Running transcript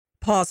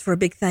pause for a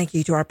big thank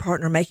you to our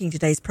partner making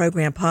today's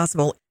program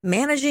possible.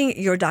 Managing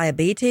your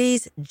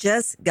diabetes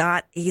just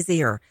got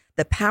easier.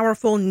 The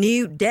powerful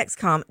new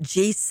Dexcom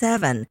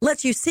G7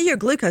 lets you see your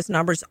glucose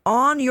numbers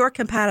on your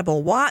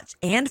compatible watch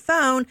and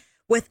phone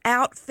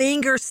without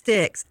finger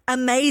sticks.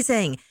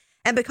 Amazing.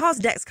 And because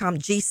Dexcom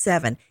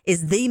G7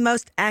 is the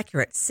most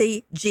accurate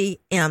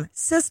CGM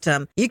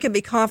system, you can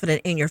be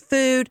confident in your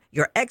food,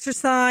 your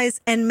exercise,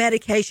 and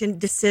medication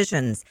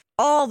decisions.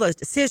 All those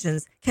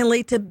decisions can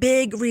lead to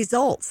big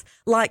results,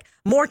 like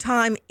more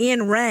time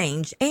in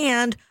range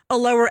and a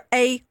lower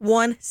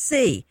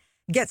A1C.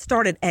 Get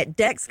started at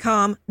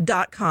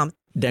Dexcom.com.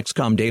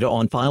 Dexcom data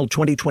on file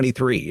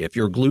 2023. If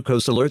your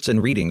glucose alerts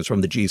and readings from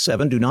the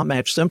G7 do not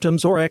match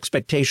symptoms or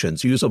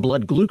expectations, use a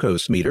blood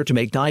glucose meter to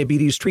make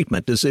diabetes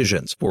treatment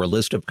decisions. For a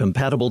list of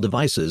compatible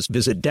devices,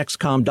 visit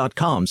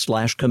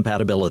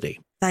Dexcom.com/compatibility.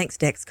 Thanks,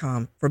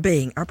 Dexcom, for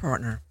being our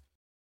partner.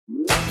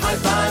 High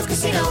Five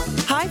Casino.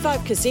 High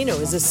Five Casino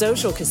is a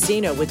social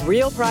casino with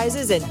real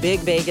prizes and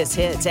big Vegas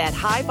hits at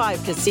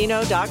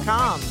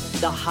highfivecasino.com.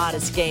 The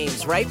hottest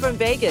games right from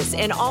Vegas,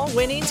 and all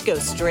winnings go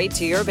straight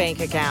to your bank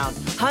account.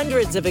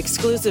 Hundreds of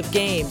exclusive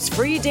games,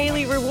 free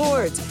daily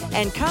rewards,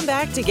 and come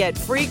back to get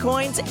free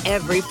coins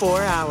every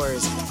 4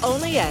 hours.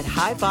 Only at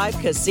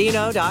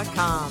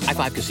highfivecasino.com. High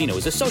Five Casino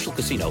is a social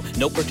casino.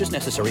 No purchase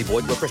necessary.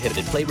 Void where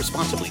prohibited. Play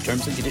responsibly.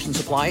 Terms and conditions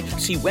apply.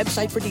 See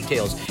website for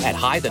details at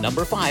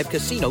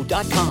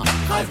high5casino.com.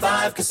 High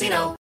Five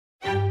Casino.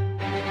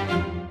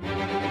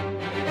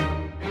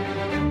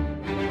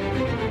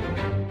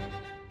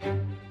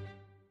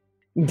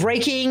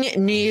 Breaking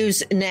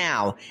news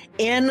now.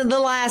 In the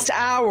last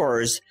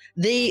hours,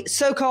 the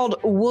so-called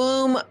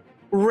womb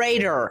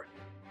raider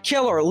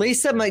killer,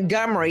 Lisa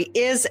Montgomery,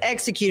 is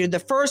executed, the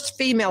first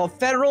female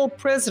federal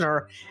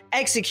prisoner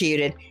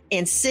executed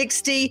in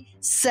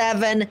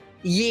 67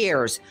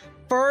 years.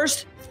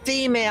 First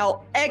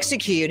female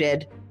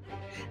executed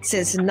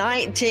since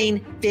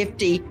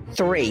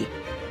 1953.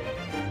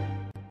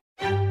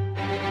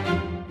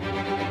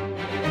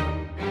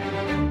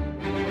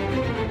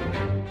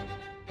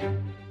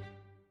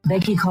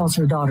 Becky calls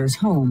her daughter's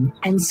home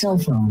and cell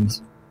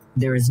phones.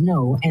 There is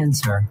no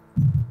answer.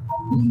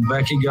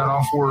 Becky got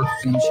off work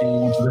and she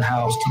went to the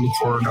house to look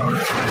for her daughter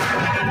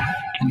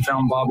and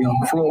found Bobby on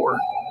the floor.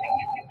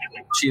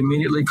 She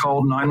immediately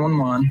called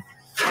 911.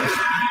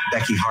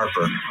 Becky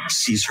Harper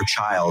sees her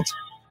child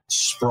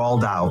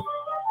sprawled out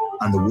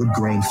on the wood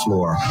grain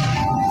floor,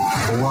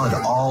 blood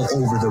all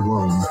over the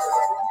room,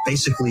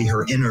 basically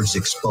her innards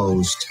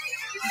exposed,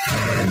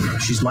 and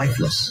she's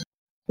lifeless.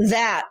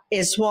 That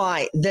is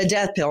why the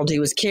death penalty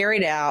was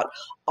carried out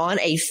on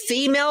a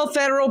female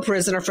federal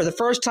prisoner for the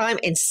first time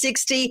in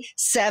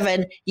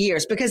 67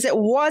 years, because it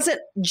wasn't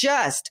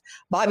just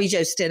Bobby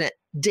Joe Stinnett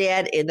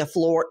dead in the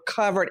floor,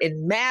 covered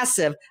in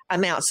massive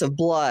amounts of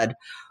blood.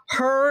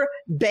 Her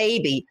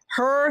baby,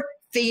 her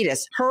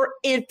fetus, her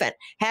infant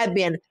had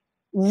been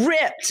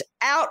ripped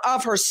out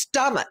of her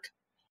stomach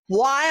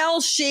while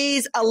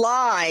she's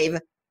alive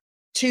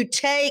to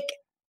take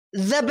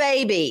the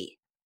baby.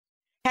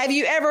 Have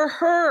you ever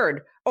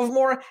heard of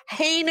more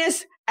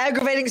heinous,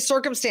 aggravating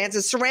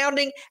circumstances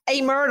surrounding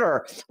a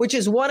murder, which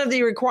is one of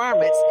the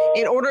requirements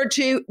in order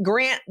to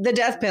grant the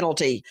death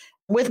penalty?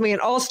 With me, an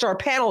all-star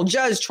panel,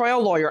 judge,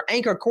 trial lawyer,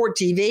 anchor Court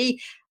TV,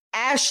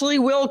 Ashley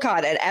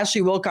Wilcott at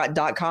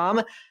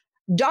ashleywilcott.com,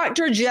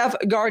 Dr. Jeff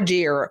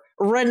Gardere,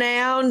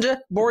 renowned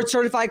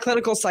board-certified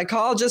clinical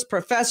psychologist,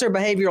 professor of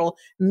behavioral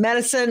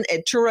medicine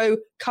at Touro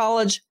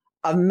College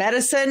of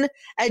Medicine,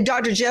 at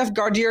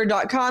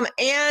drjeffgardere.com,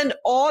 and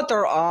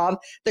author of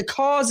The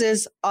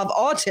Causes of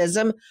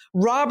Autism,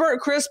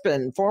 Robert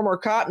Crispin, former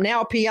cop,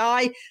 now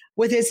PI,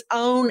 with his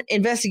own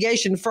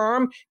investigation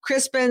firm,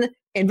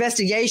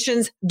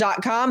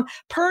 CrispinInvestigations.com,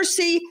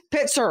 Percy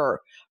Pitzer,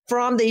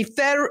 from the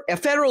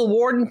federal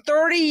warden,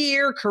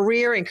 30-year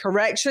career in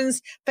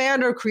corrections,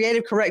 founder of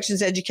Creative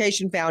Corrections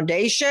Education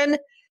Foundation,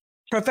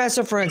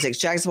 professor of forensics,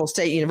 Jacksonville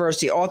State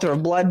University, author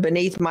of Blood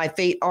Beneath My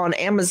Feet on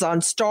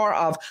Amazon, star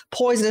of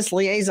Poisonous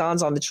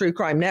Liaisons on the True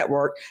Crime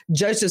Network,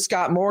 Joseph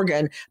Scott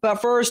Morgan.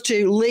 But first,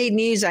 to lead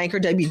news anchor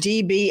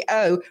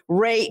WDBO,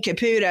 Ray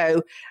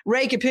Caputo.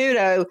 Ray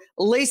Caputo,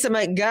 Lisa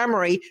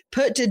Montgomery,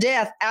 put to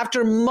death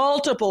after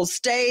multiple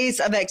stays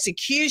of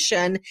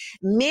execution.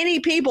 Many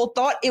people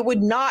thought it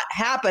would not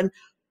happen.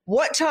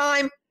 What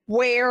time,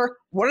 where,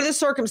 what are the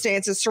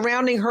circumstances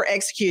surrounding her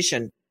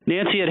execution?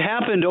 Nancy, it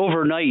happened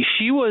overnight.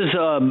 She was,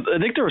 I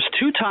think there was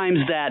 2 times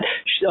that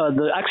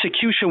the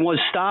execution was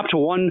stopped,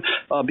 one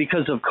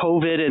because of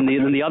COVID, and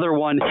the other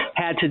one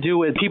had to do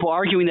with people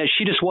arguing that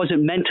she just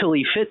wasn't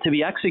mentally fit to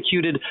be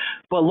executed.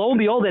 But lo and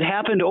behold, it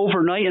happened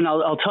overnight, and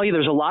I'll tell you,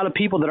 there's a lot of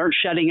people that aren't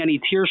shedding any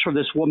tears for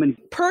this woman.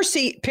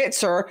 Percy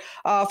Pitzer,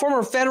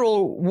 former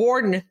federal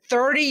warden,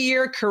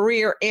 30-year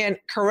career in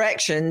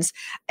corrections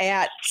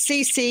at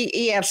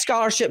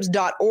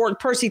ccefscholarships.org.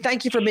 Percy,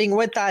 thank you for being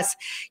with us.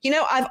 You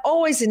know, I've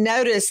always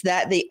noticed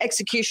that the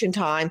execution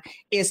time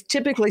is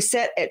typically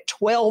set at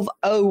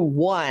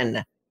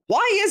 12:01.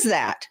 Why is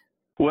that?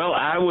 Well,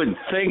 I would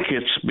think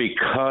it's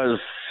because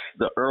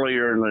the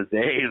earlier in the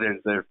day,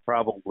 there's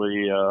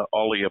probably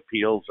all the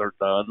appeals are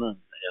done,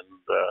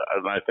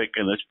 and I think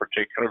in this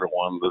particular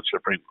one, the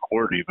Supreme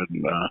Court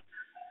even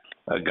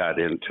got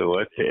into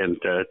it, and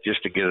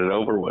just to get it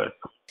over with.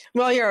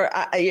 Well, you're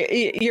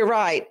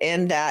right,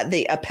 and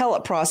the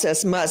appellate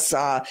process must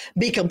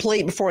be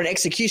complete before an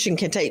execution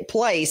can take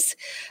place.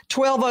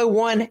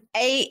 12:01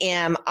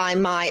 a.m., I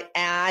might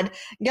add.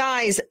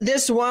 Guys,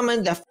 this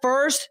woman, the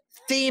first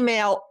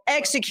female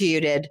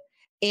executed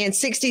in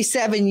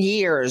 67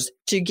 years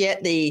to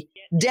get the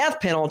death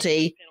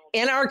penalty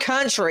in our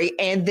country,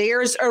 and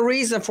there's a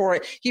reason for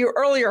it. You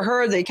earlier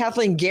heard the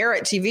Kathleen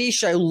Garrett TV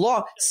show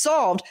Law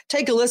Solved.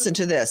 Take a listen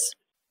to this.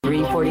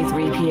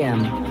 3:43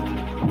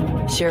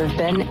 p.m. Sheriff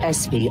Ben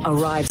Espy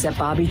arrives at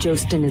Bobby Joe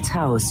Stinnett's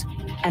house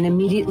and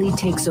immediately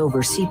takes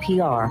over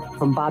CPR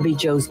from Bobby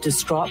Joe's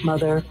distraught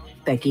mother,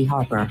 Becky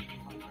Harper.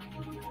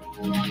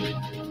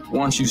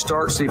 Once you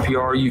start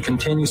CPR, you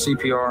continue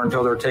CPR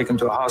until they're taken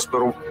to a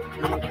hospital.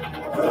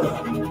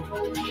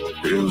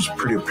 It was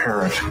pretty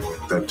apparent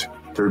that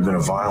there had been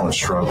a violent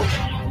struggle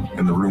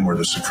in the room where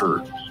this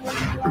occurred.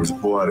 There was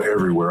blood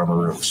everywhere on the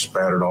room,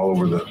 spattered all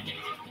over the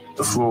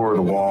floor,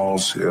 the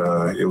walls.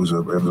 It was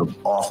an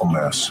awful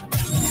mess.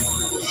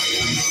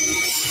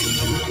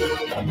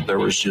 There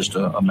was just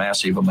a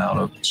massive amount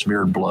of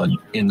smeared blood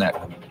in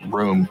that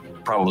room,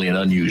 probably an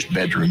unused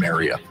bedroom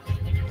area.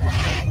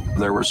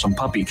 There were some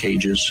puppy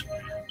cages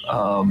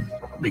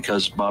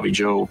because Bobby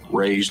Joe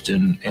raised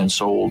and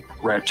sold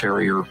rat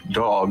terrier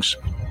dogs.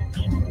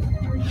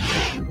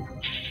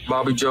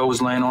 Bobby Joe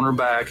was laying on her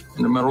back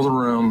in the middle of the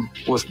room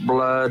with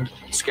blood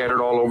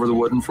scattered all over the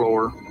wooden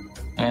floor,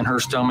 and her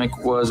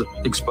stomach was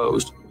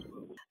exposed.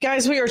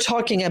 Guys, we are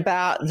talking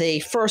about the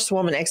first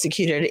woman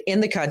executed in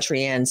the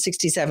country in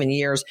 67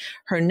 years.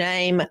 Her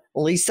name,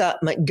 Lisa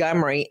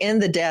Montgomery, in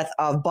the death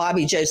of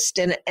Bobby Joe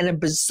Stinnett, and a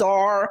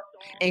bizarre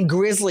and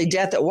grisly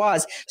death it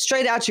was.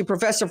 Straight out to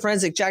Professor of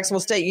Forensic, Jacksonville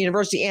State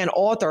University, and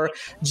author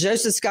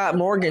Joseph Scott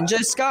Morgan. Joe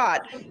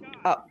Scott,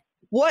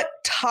 what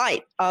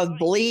type of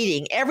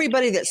bleeding?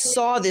 Everybody that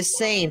saw this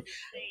scene,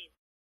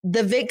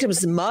 the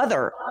victim's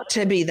mother,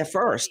 to be the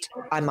first,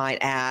 I might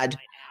add,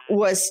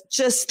 was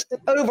just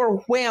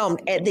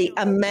overwhelmed at the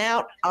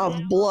amount of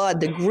blood,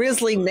 the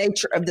grisly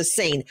nature of the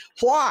scene.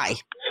 Why?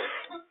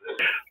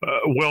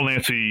 Well,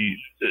 Nancy,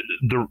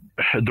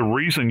 the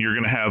reason you're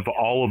going to have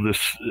all of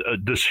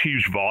this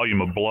huge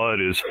volume of blood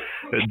is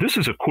this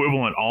is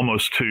equivalent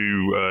almost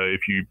to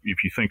if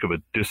you think of a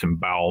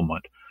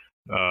disembowelment.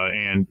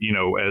 And,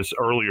 as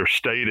earlier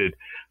stated,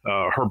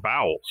 her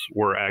bowels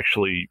were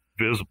actually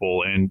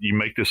visible, and you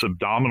make this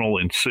abdominal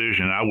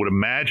incision. I would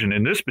imagine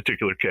in this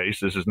particular case,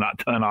 this is not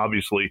done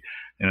obviously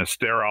in a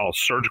sterile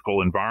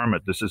surgical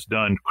environment. This is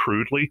done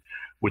crudely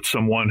with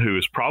someone who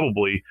is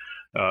probably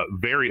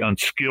very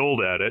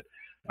unskilled at it.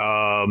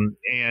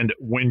 And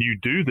when you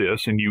do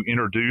this and you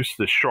introduce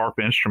this sharp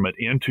instrument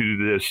into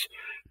this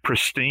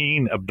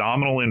pristine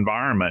abdominal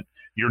environment,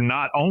 you're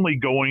not only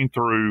going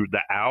through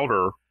the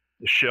outer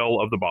shell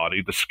of the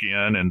body, the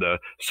skin and the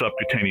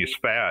subcutaneous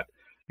fat,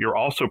 you're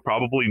also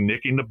probably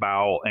nicking the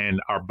bowel, and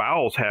our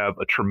bowels have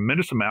a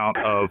tremendous amount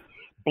of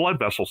blood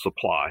vessel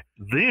supply.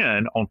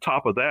 Then on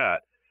top of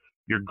that,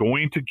 you're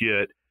going to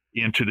get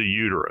into the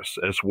uterus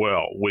as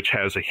well, which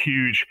has a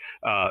huge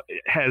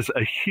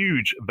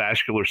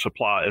vascular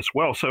supply as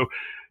well. So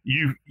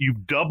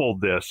you've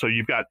doubled this. So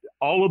you've got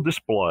all of this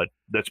blood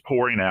that's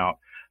pouring out.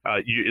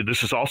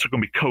 This is also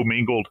going to be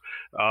commingled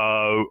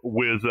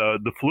with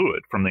the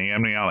fluid from the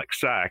amniotic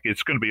sac.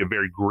 It's going to be a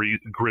very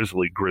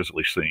grisly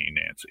scene,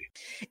 Nancy.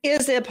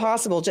 Is it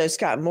possible, Joe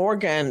Scott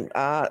Morgan,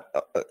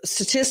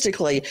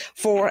 statistically,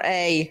 for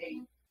a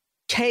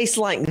case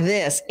like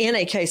this,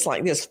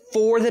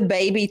 for the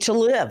baby to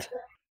live?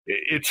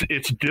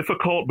 It's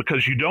difficult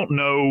because you don't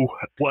know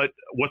what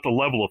the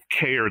level of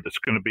care that's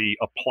going to be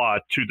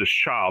applied to this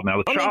child.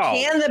 Now,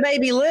 can the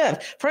baby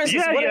live? For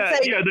instance, what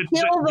if they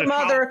kill the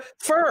mother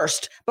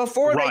first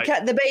before they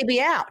cut the baby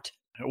out?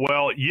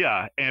 Well,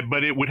 yeah,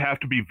 but it would have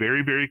to be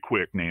very, very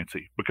quick,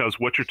 Nancy, because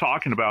what you're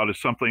talking about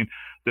is something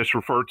that's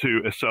referred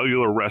to as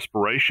cellular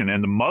respiration,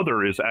 and the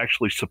mother is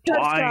actually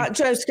supplying.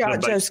 Joe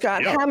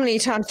Scott, yeah. How many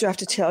times do I have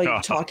to tell you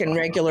talking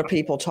regular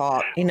people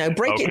talk?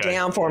 Break it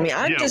down for me.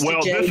 I'm just a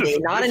JD,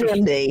 not an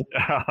MD.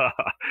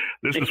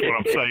 This is what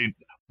I'm saying.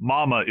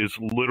 Mama is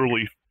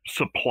literally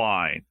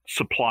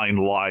supplying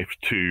life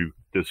to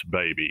this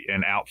baby,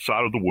 and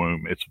outside of the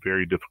womb, it's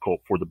very difficult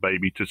for the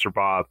baby to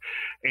survive.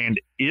 And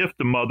if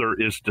the mother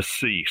is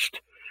deceased,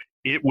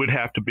 it would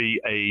have to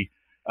be a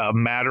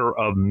matter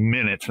of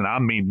minutes, and I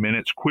mean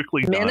minutes,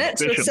 quickly done,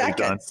 minutes or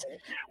seconds. Done.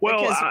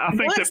 Well, because I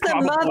think once the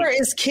mother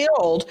is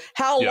killed,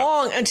 how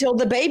long until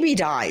the baby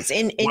dies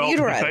in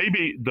utero?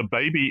 The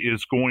baby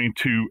is going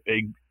to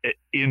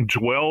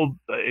indwell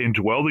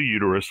the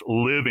uterus,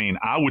 living,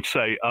 I would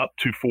say, up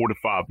to 4 to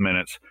 5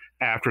 minutes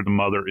after the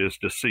mother is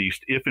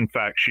deceased. If in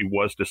fact she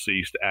was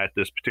deceased at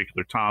this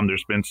particular time,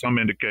 there's been some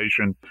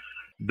indication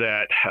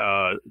that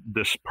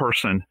this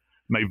person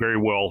may very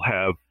well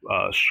have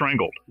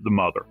strangled the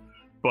mother.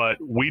 but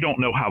we don't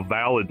know how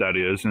valid that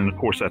is. And of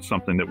course, that's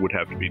something that would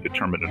have to be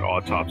determined in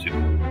autopsy.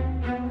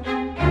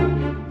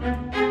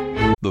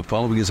 The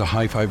following is a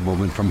high five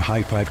moment from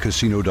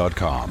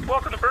highfivecasino.com.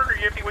 Welcome to Burger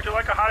Yippee. Would you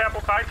like a hot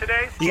apple pie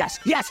today? Yes,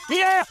 yeah,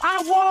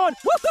 I won!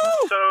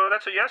 Woohoo! So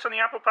that's a yes on the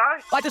apple pie?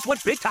 I just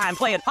went big time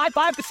playing High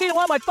Five Casino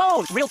on my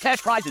phone. Real cash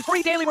prizes,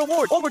 free daily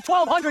rewards, over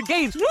 1,200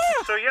 games. Yeah!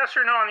 So yes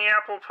or no on the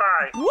apple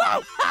pie?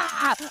 Whoa!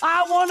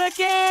 I won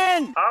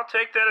again! I'll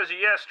take that as a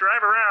yes.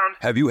 Drive around.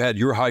 Have you had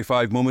your high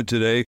five moment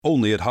today?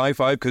 Only at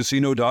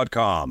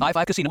highfivecasino.com. High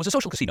Five Casino is a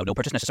social casino. No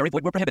purchase necessary.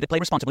 Void where prohibited. Play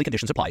responsibly.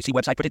 Conditions apply. See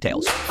website for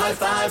details. High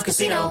Five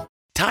Casino.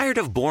 Tired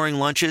of boring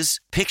lunches?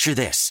 Picture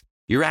this.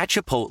 You're at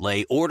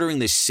Chipotle ordering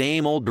the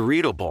same old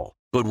burrito bowl.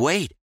 But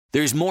wait,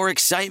 there's more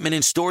excitement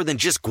in store than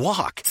just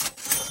guac.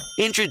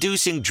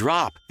 Introducing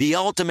Drop, the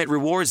ultimate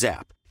rewards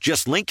app.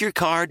 Just link your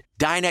card,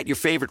 dine at your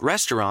favorite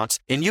restaurants,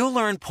 and you'll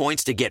earn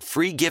points to get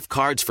free gift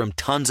cards from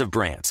tons of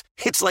brands.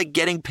 It's like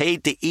getting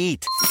paid to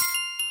eat.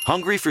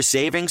 Hungry for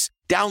savings?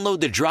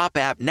 Download the Drop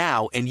app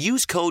now and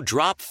use code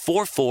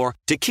DROP44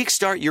 to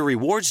kickstart your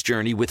rewards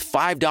journey with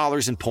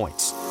 $5 in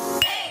points.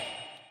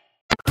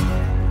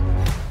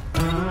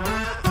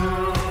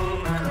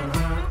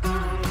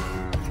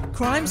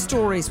 Crime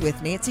Stories with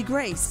Nancy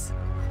Grace.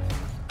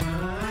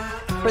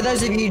 For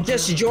those of you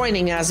just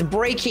joining us,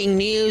 breaking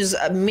news,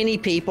 many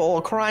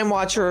people, crime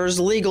watchers,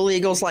 legal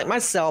eagles like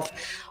myself,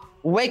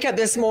 wake up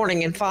this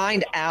morning and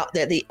find out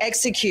that the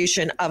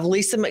execution of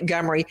Lisa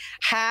Montgomery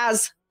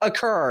has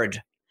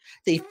occurred.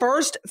 The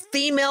first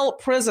female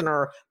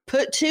prisoner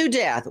put to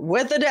death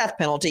with the death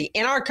penalty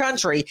in our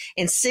country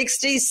in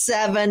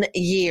 67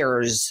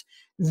 years.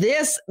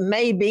 This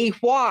may be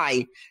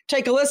why.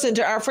 Take a listen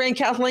to our friend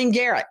Kathleen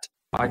Garrett.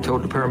 I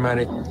told the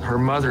paramedic, her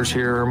mother's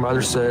here. Her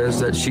mother says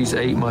that she's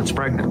 8 months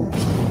pregnant.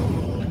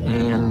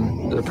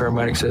 And the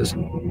paramedic says,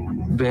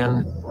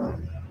 Ben,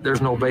 there's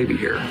no baby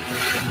here.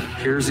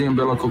 Here's the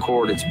umbilical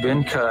cord. It's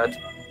been cut.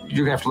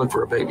 You're going to have to look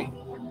for a baby.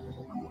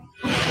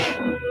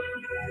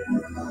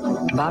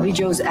 Bobby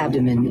Joe's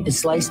abdomen is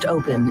sliced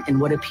open in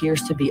what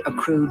appears to be a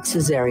crude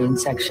cesarean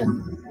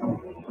section.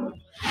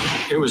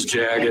 It was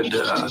jagged.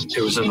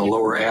 It was in the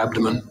lower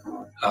abdomen.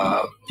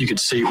 You could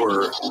see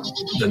where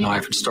the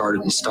knife had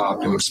started and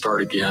stopped and would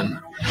start again,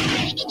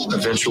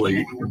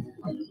 eventually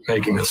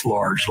making this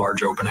large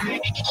opening.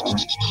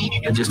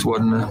 It just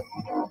wasn't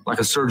like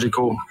a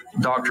surgical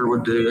doctor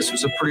would do. This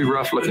was a pretty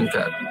rough-looking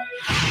cut.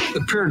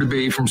 It appeared to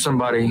be from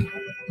somebody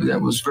that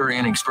was very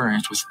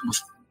inexperienced with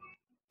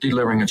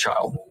delivering a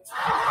child.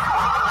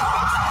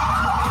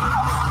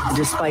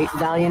 Despite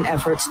valiant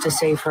efforts to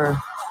save her,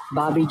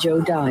 Bobby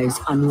Joe dies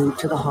en route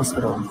to the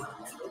hospital.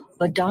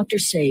 But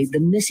doctors say the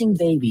missing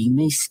baby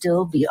may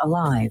still be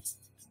alive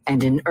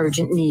and in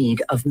urgent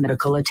need of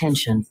medical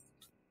attention.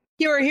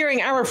 You are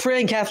hearing our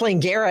friend Kathleen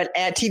Garrett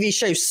at TV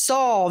show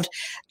Solved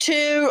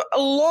to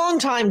a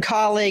longtime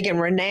colleague and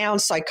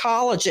renowned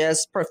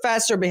psychologist,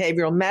 professor of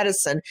behavioral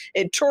medicine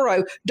at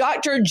Touro,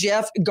 Dr.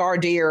 Jeff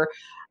Gardere.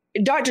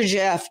 Dr.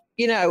 Jeff,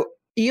 you know,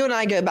 you and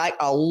I go back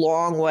a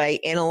long way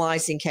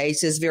analyzing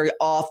cases. Very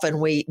often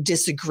we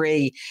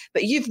disagree,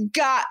 but you've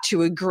got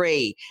to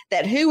agree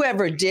that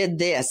whoever did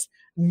this,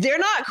 they're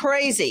not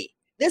crazy.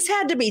 This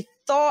had to be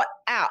thought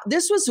out.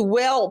 This was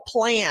well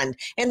planned,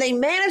 and they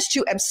managed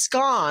to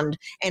abscond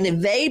and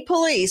evade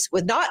police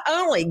with not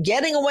only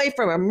getting away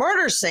from a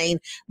murder scene,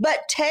 but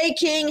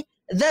taking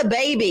the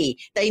baby.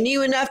 They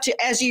knew enough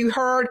to, as you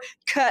heard,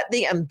 cut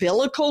the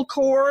umbilical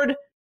cord.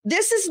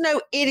 This is no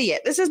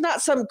idiot. This is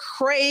not some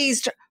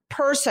crazed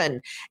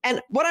person.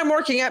 And what I'm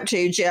working up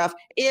to, Jeff,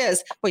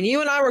 is when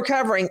you and I were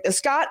covering the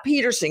Scott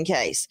Peterson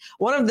case,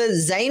 one of the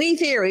zany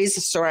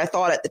theories, so I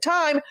thought at the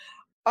time,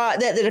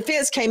 that the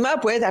defense came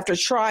up with after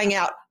trying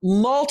out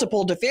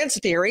multiple defense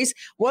theories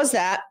was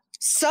that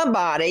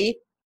somebody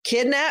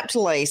kidnapped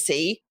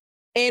Lacey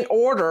in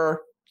order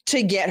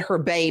to get her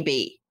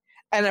baby.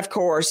 And of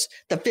course,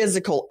 the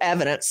physical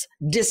evidence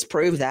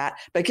disproved that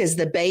because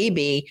the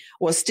baby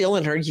was still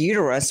in her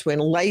uterus when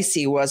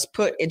Lacey was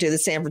put into the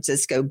San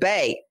Francisco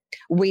Bay.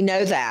 We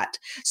know that.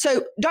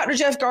 So Dr.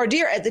 Jeff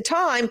Gardere at the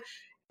time,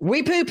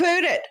 we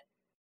poo-pooed it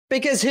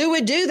because who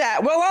would do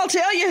that? Well, I'll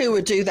tell you who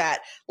would do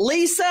that.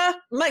 Lisa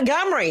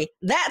Montgomery.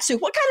 That's who.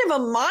 What kind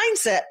of a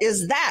mindset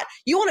is that?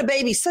 You want a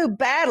baby so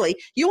badly,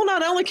 you will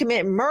not only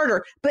commit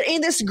murder, but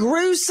in this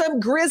gruesome,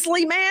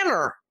 grisly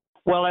manner.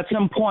 Well, at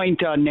some point,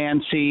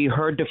 Nancy,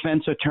 her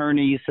defense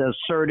attorneys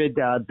asserted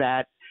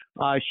that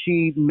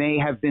she may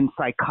have been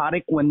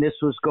psychotic when this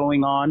was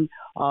going on.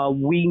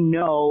 We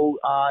know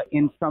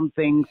in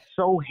something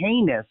so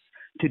heinous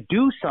to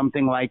do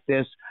something like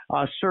this,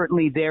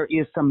 certainly there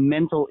is some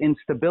mental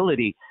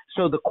instability.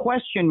 So the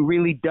question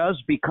really does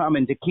become,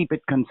 and to keep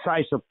it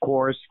concise, of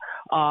course,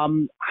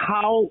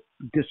 how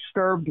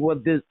disturbed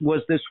was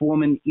this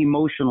woman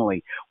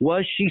emotionally?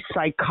 Was she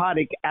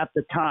psychotic at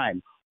the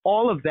time?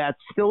 All of that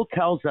still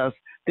tells us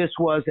this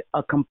was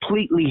a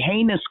completely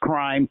heinous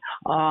crime.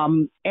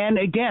 And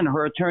again,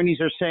 her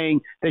attorneys are saying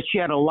that she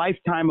had a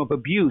lifetime of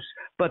abuse,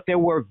 but there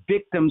were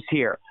victims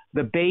here,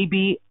 the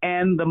baby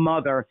and the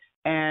mother.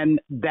 and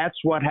that's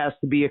what has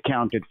to be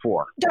accounted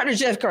for. Dr.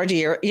 Jeff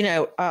Gardere,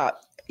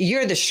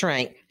 you're the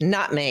shrink,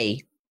 not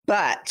me.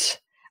 But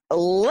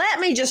let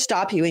me just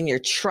stop you in your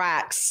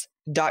tracks,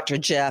 Dr.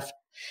 Jeff,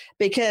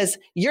 because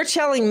you're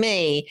telling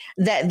me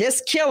that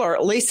this killer,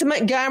 Lisa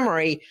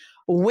Montgomery,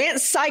 went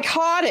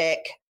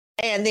psychotic,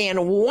 and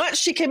then once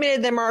she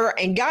committed the murder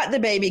and got the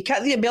baby,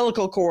 cut the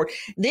umbilical cord,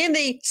 then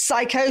the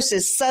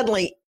psychosis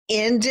suddenly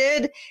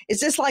ended.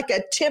 Is this like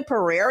a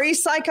temporary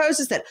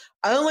psychosis that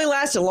only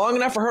lasted long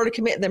enough for her to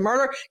commit the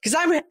murder?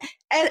 Because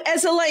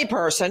as a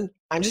layperson,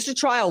 I'm just a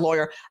trial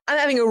lawyer, I'm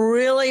having a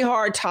really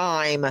hard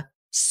time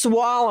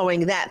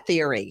swallowing that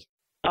theory.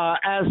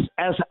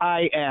 As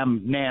I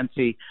am,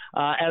 Nancy.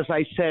 As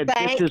I said,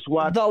 Thank this is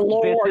what the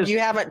Lord. You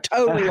haven't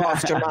totally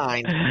lost your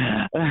mind.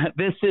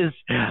 This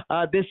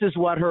is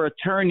what her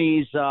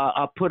attorneys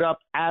put up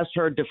as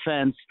her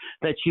defense,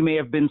 that she may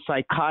have been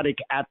psychotic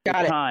at the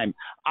time.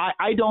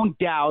 I don't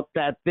doubt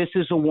that this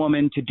is a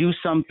woman to do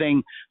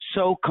something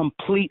so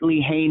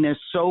completely heinous,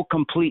 so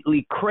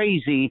completely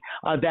crazy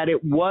that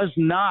it was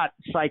not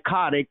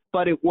psychotic,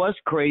 but it was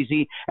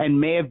crazy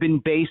and may have been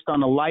based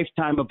on a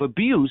lifetime of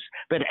abuse.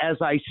 But as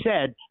I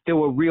said, there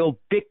were real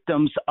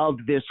victims of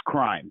this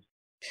crime.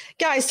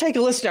 Guys, take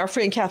a listen to our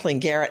friend Kathleen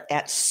Garrett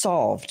at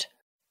Solved.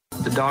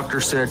 The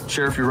doctor said,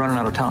 Sheriff, you're running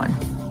out of time.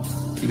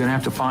 You're going to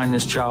have to find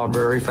this child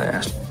very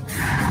fast.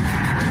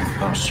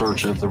 A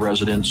search of the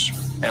residence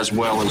as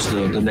well as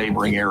the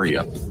neighboring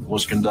area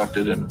was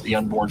conducted, and the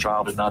unborn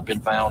child had not been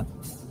found.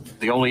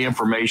 The only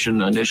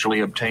information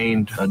initially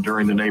obtained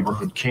during the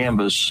neighborhood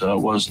canvass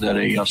was that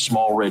a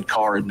small red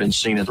car had been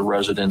seen at the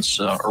residence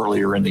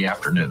earlier in the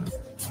afternoon.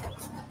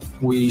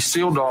 We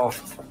sealed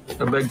off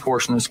a big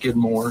portion of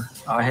Skidmore.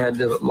 I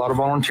had a lot of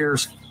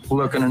volunteers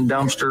looking in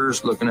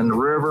dumpsters, looking in the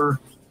river,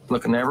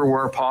 looking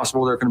everywhere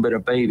possible there could have been a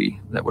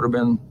baby that would have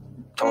been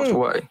tossed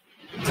away.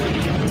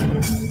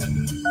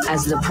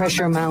 As the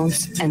pressure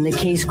mounts and the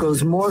case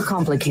grows more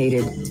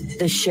complicated,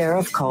 the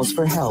sheriff calls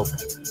for help.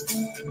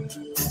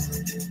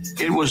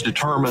 It was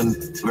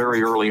determined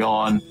very early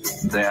on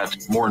that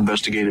more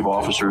investigative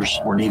officers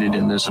were needed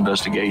in this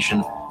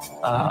investigation.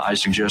 I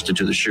suggested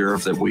to the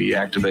sheriff that we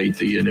activate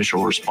the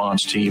initial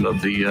response team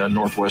of the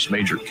Northwest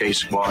Major Case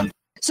Squad.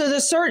 So the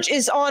search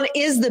is on,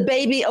 is the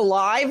baby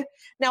alive?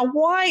 Now,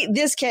 why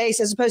this case,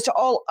 as opposed to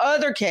all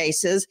other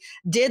cases,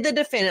 did the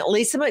defendant,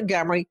 Lisa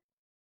Montgomery,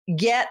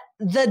 get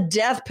the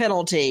death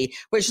penalty,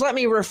 which, let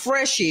me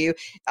refresh you,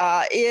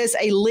 is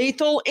a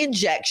lethal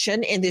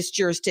injection in this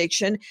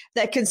jurisdiction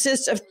that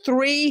consists of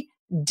 3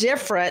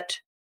 different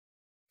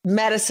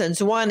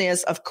medicines. One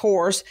is, of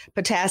course,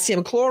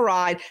 potassium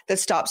chloride that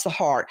stops the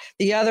heart.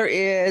 The other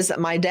is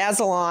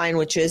midazoline,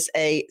 which is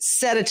a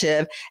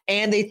sedative.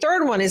 And the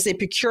third one is the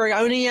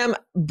pecuronium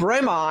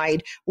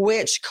bromide,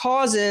 which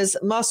causes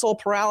muscle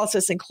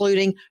paralysis,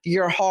 including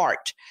your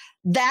heart.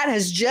 That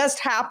has just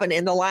happened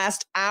in the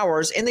last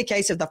hours in the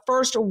case of the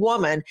first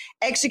woman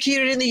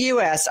executed in the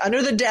U.S.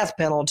 under the death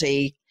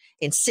penalty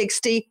in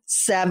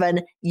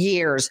 67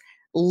 years.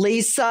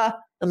 Lisa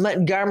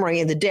Montgomery,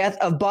 and the death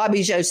of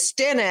Bobby Joe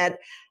Stinnett.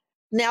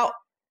 Now,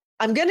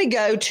 I'm going to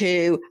go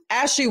to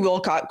Ashley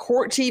Wilcott,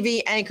 court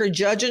TV anchor,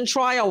 judge, and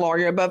trial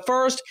lawyer. But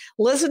first,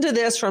 listen to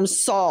this from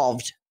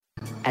Solved.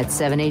 At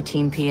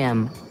 7:18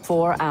 p.m.,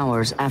 4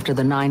 hours after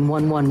the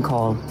 911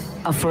 call,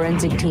 a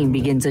forensic team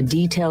begins a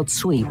detailed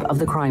sweep of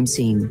the crime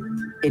scene.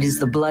 It is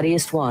the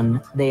bloodiest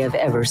one they have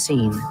ever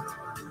seen.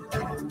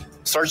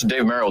 Sergeant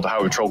Dave Merrill with the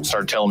Highway Patrol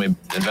started telling me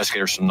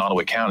investigators from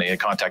Nottoway County had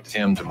contacted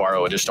him to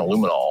borrow additional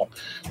luminol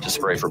to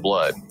spray for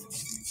blood.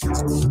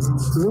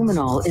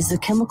 Luminol is the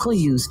chemical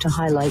used to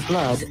highlight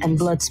blood and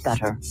blood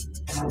spatter.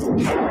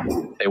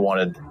 They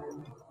wanted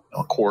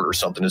a quart or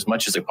something, as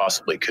much as they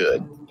possibly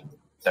could.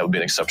 That would be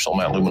an exceptional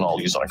amount of luminol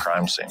used on a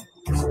crime scene.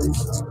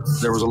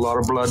 There was a lot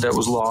of blood that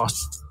was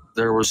lost.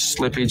 There was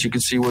slippage. You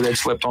could see where they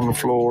slept on the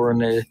floor and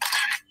they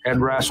had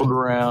wrestled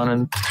around,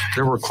 and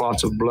there were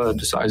clots of blood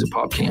the size of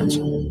pop cans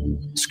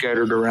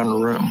scattered around the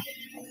room.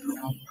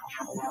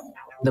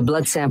 The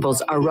blood samples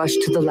are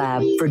rushed to the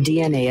lab for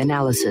DNA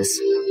analysis.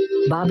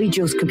 Bobby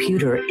Joe's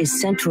computer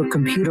is sent to a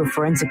computer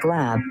forensic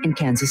lab in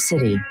Kansas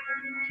City,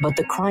 but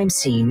the crime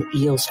scene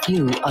yields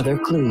few other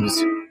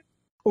clues.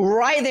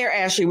 Right there,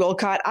 Ashley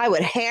Wilcott. I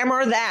would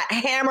hammer that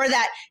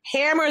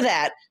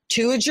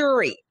to a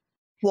jury.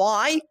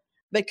 Why?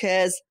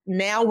 Because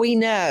now we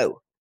know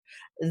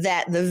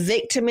that the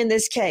victim in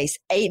this case,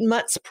 8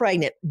 months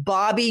pregnant,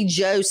 Bobby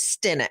Joe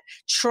Stinnett,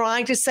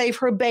 trying to save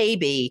her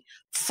baby,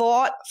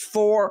 fought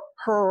for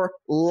her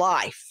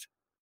life.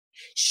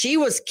 She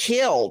was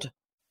killed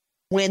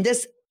when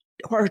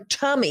her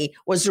tummy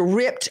was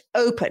ripped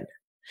open.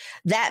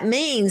 That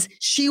means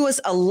she was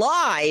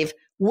alive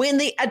when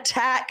the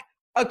attack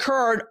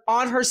occurred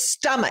on her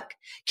stomach.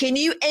 Can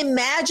you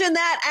imagine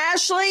that,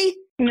 Ashley?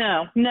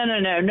 No.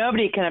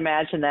 Nobody can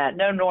imagine that.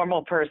 No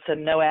normal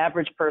person, no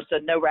average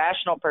person, no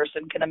rational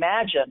person can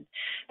imagine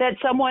that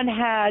someone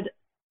had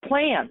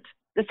planned.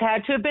 This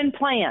had to have been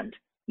planned.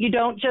 You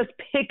don't just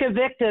pick a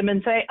victim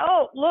and say,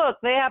 oh, look,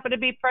 they happen to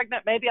be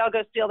pregnant. Maybe I'll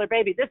go steal their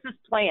baby. This is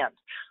planned.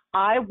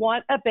 I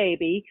want a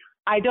baby.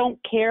 I don't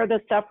care the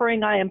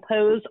suffering I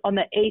impose on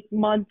the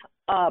 8-month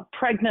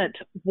pregnant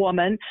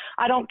woman.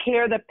 I don't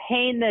care the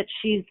pain that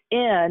she's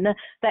in.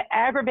 The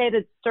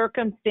aggravated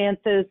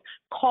circumstances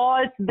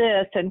cause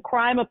this, and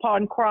crime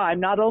upon crime.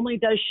 Not only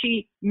does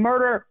she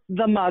murder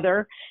the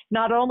mother,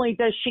 not only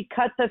does she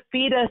cut the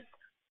fetus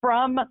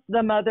from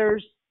the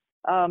mother's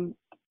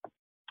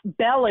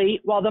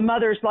belly while the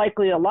mother's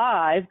likely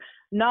alive,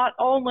 not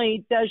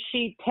only does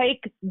she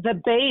take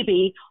the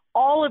baby,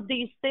 all of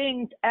these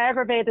things,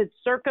 aggravated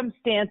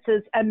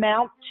circumstances,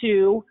 amount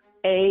to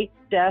a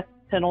death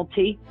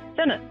penalty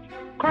sentence.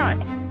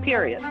 Crime,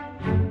 period.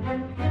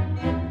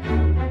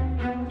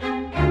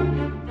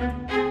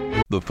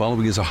 The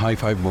following is a high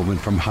five moment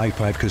from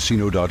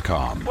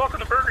highfivecasino.com. Welcome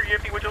to Burger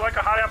Yippee. Would you like a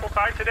hot apple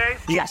pie today?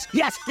 Yes,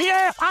 yes,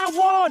 yeah, I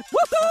won!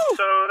 Woohoo!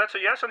 So that's a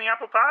yes on the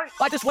apple pie?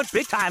 I just went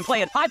big time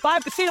playing High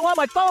Five Casino on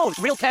my phone.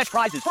 Real cash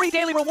prizes, free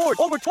daily rewards,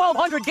 over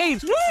 1,200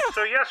 games. Yeah!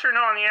 So yes or no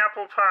on the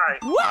apple pie?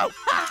 Whoa!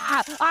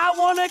 I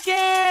won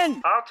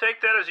again! I'll take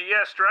that as a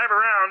yes. Drive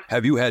around.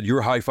 Have you had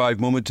your high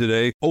five moment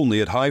today? Only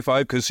at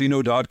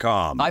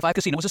highfivecasino.com. High Five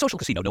Casino is a social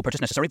casino. No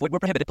purchase necessary. Void where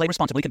prohibited. Play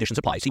responsibly. Conditions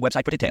apply. See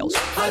website for details.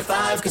 High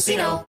Five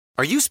Casino.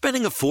 Are you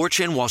spending a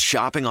fortune while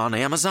shopping on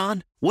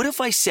Amazon? What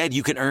if I said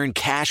you can earn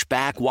cash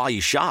back while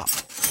you shop?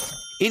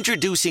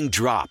 Introducing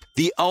Drop,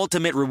 the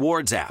ultimate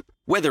rewards app.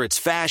 Whether it's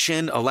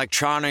fashion,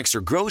 electronics,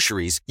 or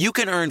groceries, you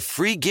can earn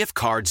free gift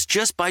cards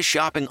just by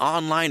shopping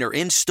online or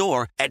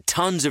in-store at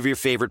tons of your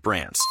favorite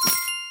brands.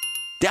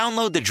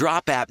 Download the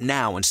Drop app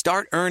now and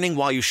start earning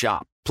while you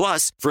shop.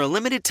 Plus, for a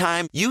limited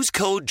time, use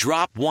code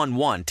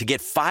DROP11 to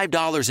get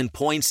 $5 in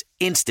points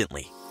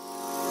instantly.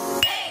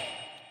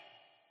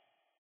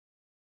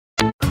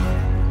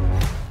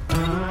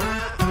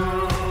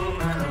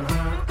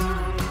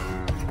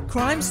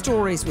 Crime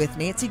Stories with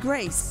Nancy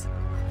Grace.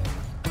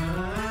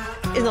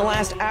 In the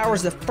last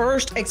hours, the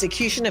first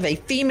execution of a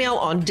female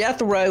on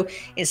death row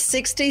in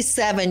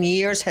 67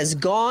 years has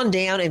gone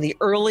down in the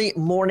early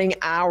morning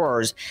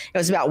hours. It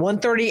was about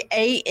 1:30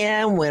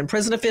 a.m. when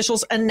prison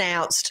officials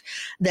announced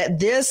that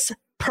this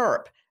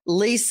perp,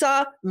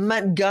 Lisa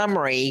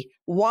Montgomery,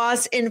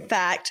 was in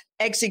fact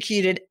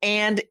executed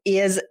and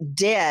is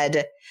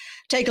dead.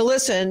 Take a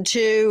listen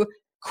to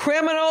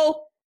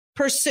Criminal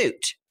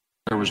Pursuit.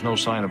 There was no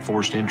sign of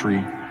forced entry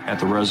at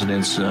the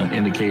residence,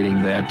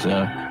 indicating that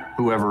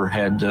whoever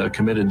had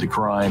committed the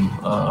crime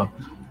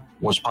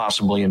was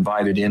possibly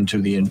invited into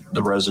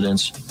the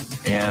residence,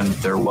 and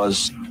there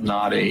was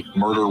not a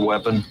murder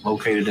weapon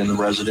located in the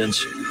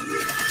residence.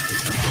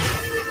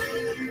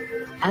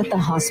 At the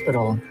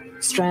hospital,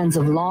 strands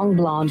of long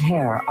blonde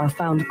hair are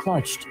found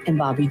clutched in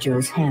Bobby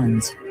Joe's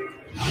hands.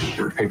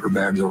 There were paper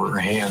bags over her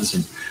hands,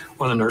 and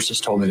one of the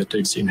nurses told me that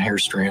they'd seen hair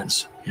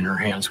strands in her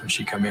hands when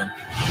she come in.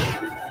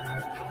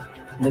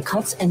 The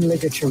cuts and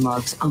ligature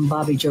marks on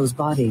Bobby Joe's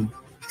body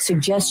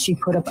suggest she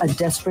put up a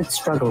desperate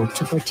struggle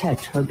to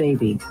protect her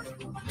baby.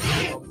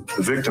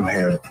 The victim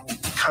had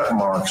cut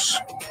marks,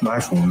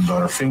 knife wounds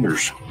on her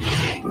fingers.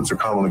 Those are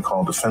commonly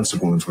called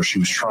defensive wounds, where she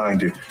was trying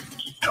to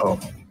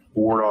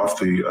ward off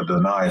the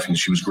knife, and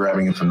she was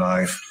grabbing at the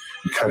knife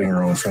and cutting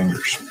her own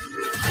fingers.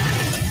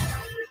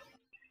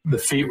 The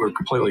feet were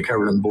completely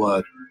covered in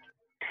blood,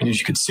 and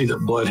you could see that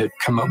blood had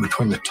come up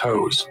between the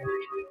toes,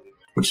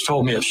 which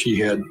told me that she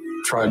had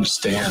tried to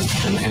stand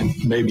and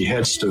maybe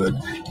had stood,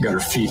 got her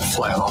feet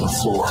flat on the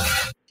floor.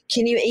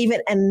 Can you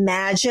even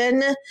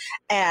imagine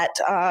at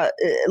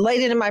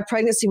late into my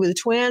pregnancy with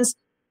twins,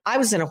 I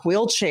was in a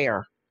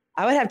wheelchair.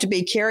 I would have to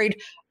be carried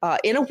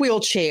in a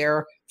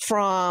wheelchair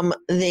from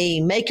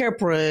the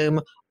makeup room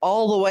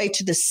all the way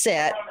to the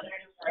set,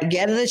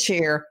 get in the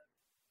chair,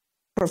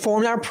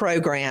 perform our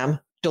program,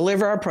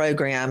 deliver our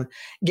program,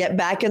 get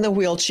back in the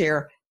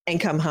wheelchair,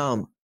 and come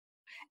home.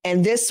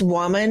 And this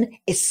woman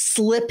is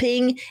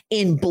slipping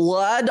in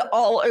blood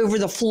all over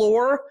the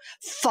floor,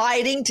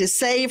 fighting to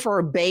save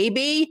her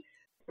baby.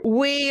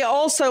 We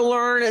also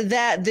learned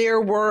that there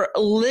were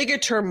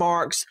ligature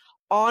marks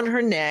on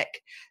her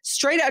neck.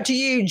 Straight out to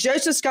you,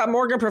 Joseph Scott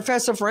Morgan,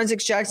 professor of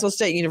forensics, Jacksonville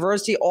State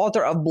University,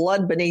 author of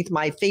Blood Beneath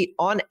My Feet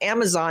on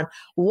Amazon.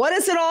 What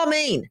does it all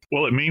mean?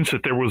 Well, it means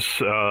that there was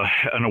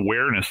an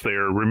awareness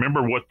there.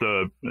 Remember what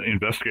the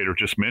investigator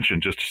just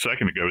mentioned just a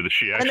second ago, that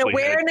she actually an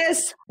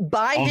awareness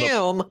by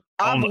him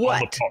of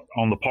what?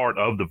 On the part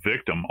of the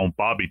victim, on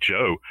Bobby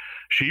Joe.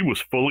 She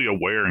was fully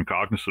aware and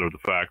cognizant of the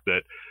fact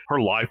that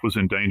her life was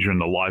in danger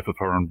and the life of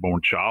her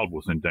unborn child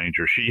was in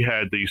danger. She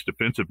had these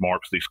defensive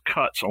marks, these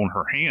cuts on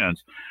her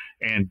hands,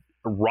 and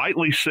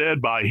rightly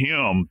said by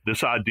him,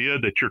 this idea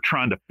that you're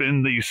trying to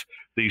fend these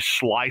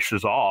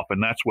slices off,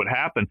 and that's what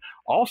happened.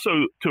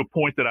 Also, to a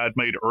point that I'd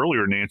made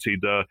earlier, Nancy,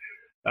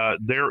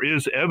 there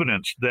is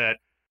evidence that,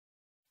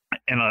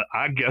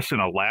 I guess in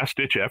a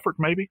last-ditch effort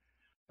maybe,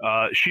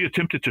 she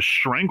attempted to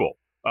strangle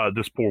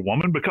this poor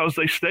woman, because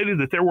they stated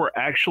that there were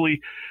actually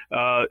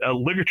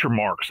ligature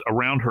marks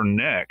around her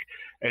neck,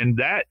 and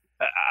that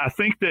I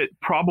think that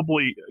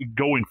probably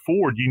going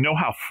forward, you know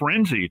how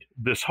frenzied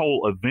this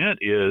whole event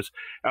is,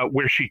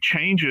 where she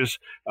changes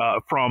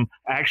from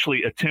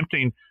actually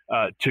attempting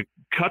to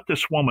cut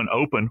this woman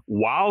open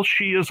while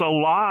she is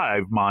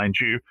alive, mind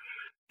you,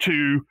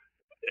 to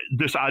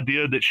this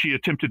idea that she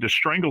attempted to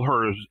strangle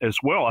her as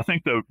well. I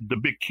think the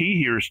big key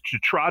here is to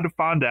try to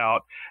find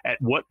out at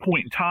what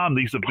point in time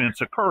these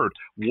events occurred.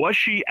 Was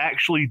she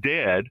actually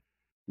dead?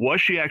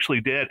 Was she actually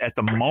dead at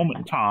the moment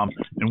in time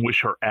in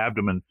which her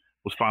abdomen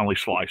was finally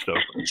sliced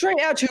open? Straight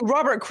out to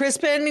Robert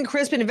Crispin,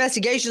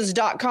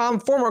 CrispinInvestigations.com,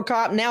 former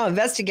cop, now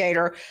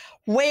investigator.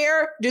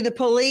 Where do the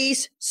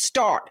police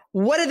start?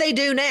 What do they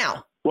do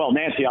now? Well,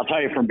 Nancy, I'll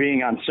tell you from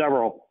being on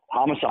several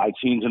homicide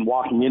scenes and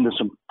walking into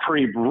some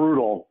pretty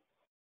brutal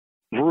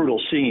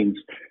scenes,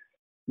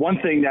 one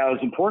thing that was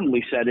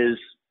importantly said is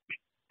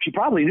she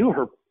probably knew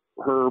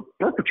her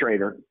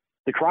perpetrator.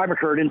 The crime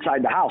occurred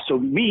inside the house. So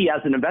me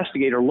as an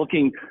investigator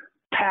looking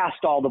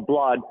past all the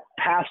blood,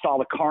 past all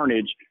the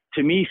carnage,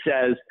 to me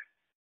says,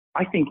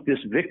 I think this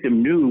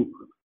victim knew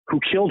who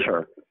killed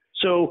her.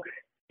 So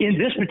in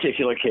this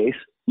particular case,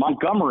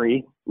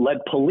 Montgomery led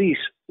police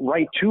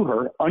right to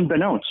her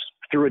unbeknownst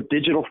through a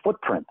digital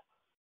footprint.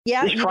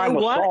 Yeah, this crime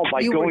was solved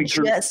by going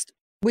through.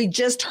 We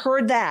just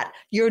heard that.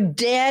 You're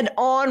dead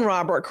on,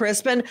 Robert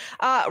Crispin.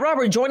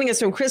 Robert, joining us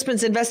from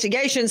Crispin's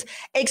Investigations.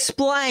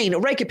 Explain.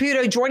 Ray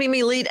Caputo joining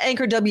me, lead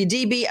anchor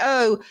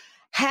WDBO.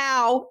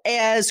 How,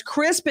 as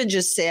Crispin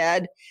just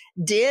said,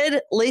 did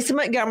Lisa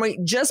Montgomery,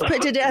 just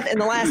put to death in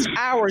the last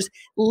hours,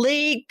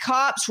 lead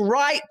cops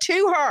right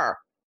to her?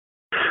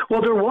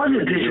 Well, there was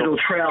a digital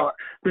trail.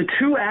 The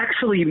two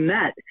actually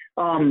met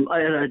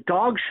at a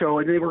dog show,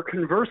 and they were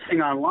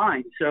conversing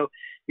online. So,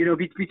 you know,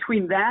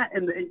 between that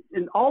and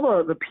all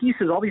the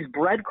pieces, all these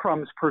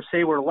breadcrumbs per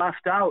se were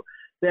left out,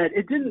 that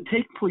it didn't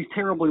take police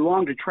terribly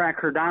long to track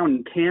her down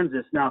in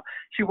Kansas. Now,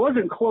 she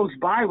wasn't close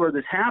by where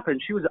this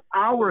happened. She was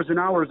hours and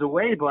hours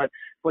away, but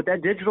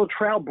that digital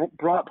trail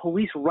brought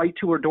police right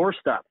to her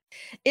doorstep.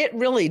 It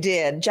really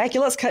did. Jackie,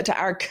 let's cut to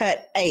our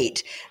cut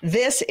 8.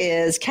 This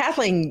is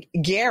Kathleen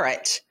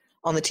Garrett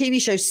on the TV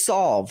show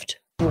Solved.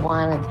 He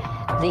wanted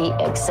the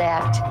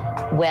exact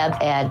web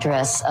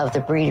address of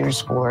the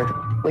Breeders' Board,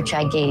 which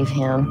I gave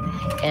him,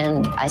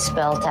 and I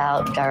spelled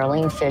out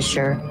Darlene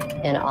Fisher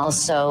and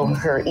also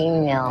her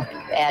email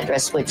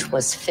address, which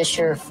was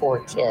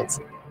Fisher4Kids,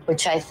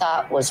 which I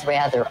thought was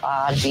rather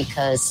odd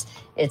because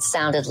it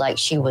sounded like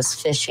she was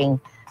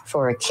fishing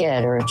for a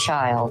kid or a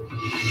child.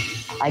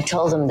 I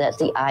told them that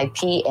the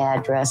IP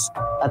address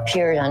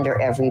appeared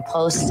under every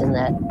post and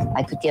that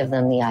I could give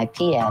them the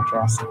IP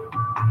address.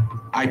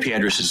 IP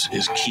address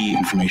is key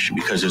information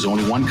because there's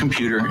only one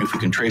computer. If we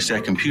can trace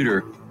that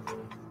computer,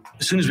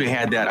 as soon as we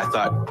had that, I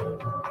thought,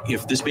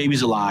 if this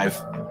baby's alive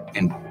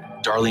and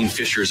Darlene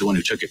Fisher is the one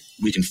who took it,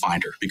 we can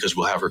find her because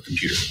we'll have her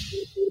computer.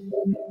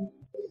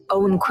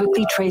 Owen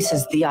quickly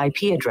traces the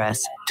IP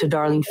address to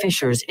Darlene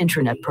Fisher's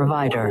internet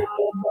provider.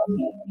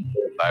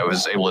 I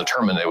was able to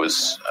determine it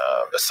was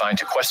assigned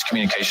to Quest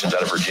Communications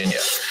out of Virginia.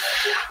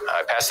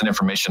 I passed that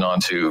information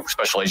on to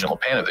Special Agent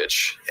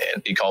Lopanovich,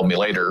 and he called me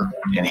later,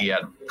 and he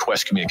had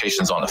Quest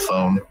Communications on the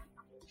phone.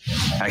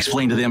 I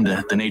explained to them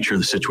the nature of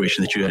the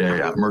situation, that you had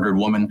a murdered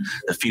woman,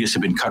 the fetus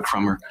had been cut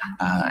from her,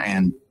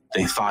 and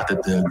they thought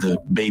that the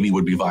baby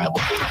would be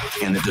viable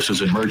and that this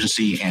was an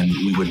emergency, and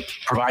we would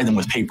provide them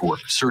with paperwork,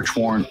 search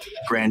warrant,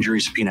 grand jury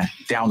subpoena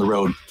down the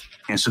road.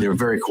 And so they were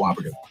very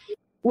cooperative.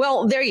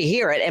 Well, there you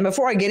hear it. And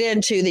before I get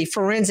into the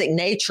forensic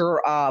nature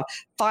of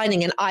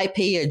finding an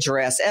IP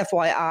address,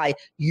 FYI,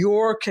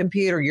 your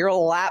computer, your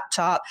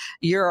laptop,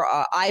 your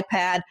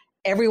iPad,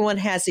 everyone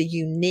has a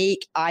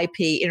unique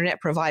IP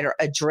internet provider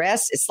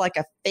address. It's like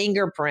a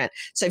fingerprint.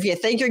 So if you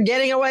think you're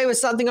getting away with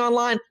something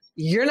online,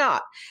 you're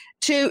not.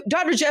 To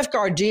Dr. Jeff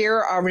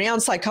Gardere, a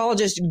renowned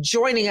psychologist,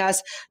 joining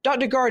us.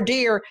 Dr.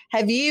 Gardere,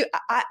 I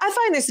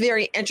find this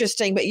very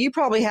interesting, but you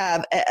probably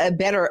have a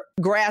better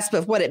grasp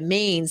of what it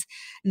means.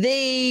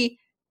 The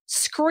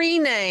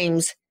screen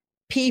names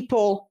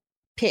people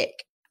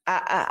pick.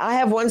 I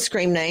have one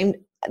screen name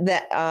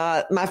that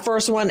my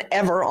first one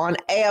ever on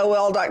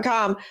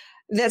AOL.com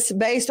that's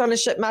based on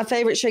my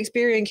favorite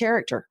Shakespearean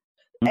character.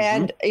 Mm-hmm.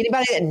 And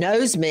anybody that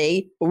knows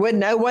me would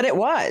know what it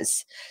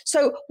was.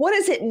 So what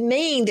does it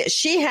mean that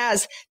she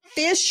has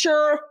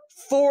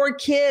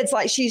Fisher4Kids,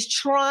 like she's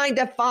trying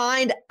to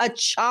find a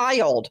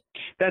child?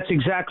 That's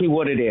exactly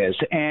what it is.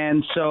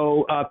 And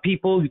so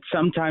people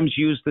sometimes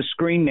use the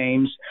screen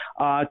names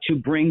to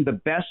bring the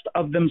best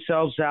of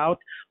themselves out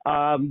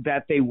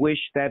that they wish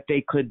that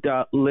they could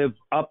live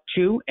up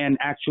to and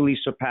actually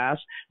surpass,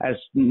 as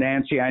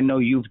Nancy, I know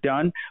you've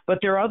done. But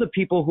there are other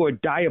people who are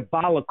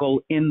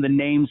diabolical in the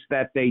names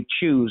that they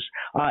choose,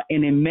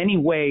 and in many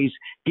ways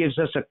gives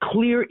us a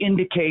clear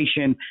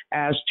indication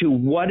as to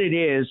what it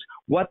is,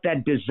 what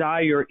that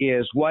desire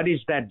is, what is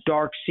that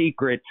dark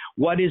secret,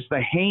 what is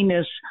the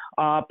heinous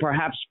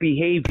perhaps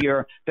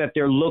behavior that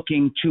they're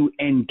looking to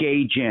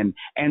engage in.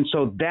 And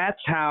so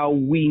that's how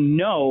we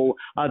know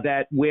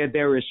that where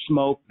there is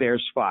smoke,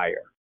 there's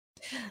fire.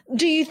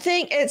 Do you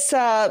think it's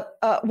how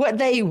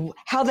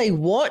they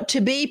want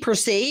to be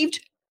perceived?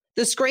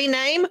 The screen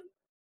name?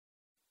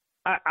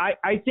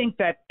 I think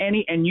that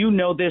and you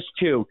know this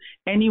too,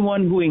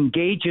 anyone who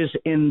engages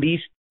in these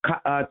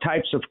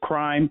types of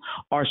crime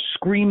are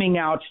screaming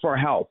out for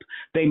help.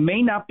 They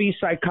may not be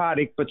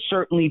psychotic, but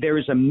certainly there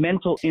is a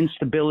mental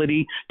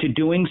instability to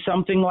doing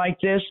something like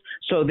this.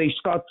 So they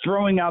start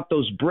throwing out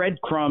those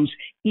breadcrumbs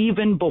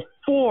even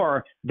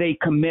before they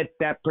commit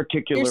that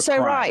particular You're so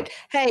crime. right.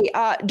 Hey,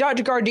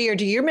 Dr. Gardier,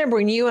 do you remember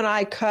when you and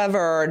I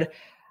covered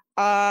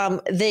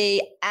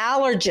the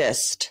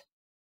allergist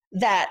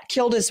that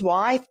killed his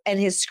wife, and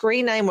his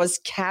screen name was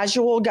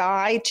Casual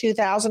Guy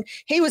 2000?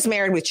 He was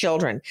married with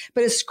children,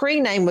 but his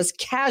screen name was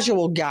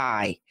Casual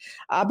Guy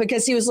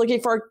because he was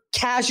looking for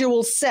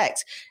casual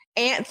sex.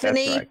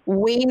 Anthony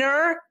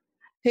Weiner,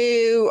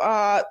 who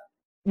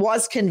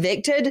was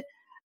convicted,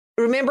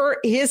 remember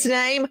his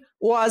name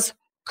was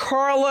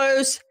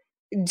Carlos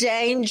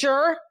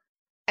Danger,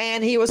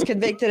 and he was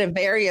convicted of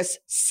various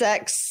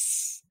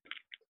sex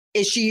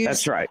issues.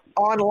 That's right.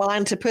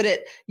 Online, to put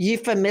it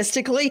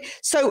euphemistically.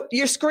 So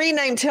your screen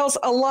name tells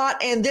a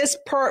lot. And this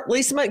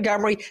Lisa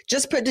Montgomery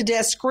just put to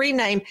death screen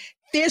name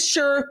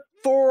Fisher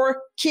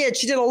for Kids.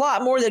 She did a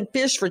lot more than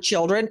fish for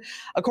children.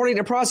 According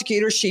to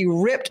prosecutors, she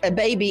ripped a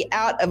baby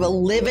out of a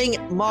living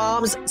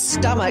mom's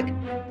stomach.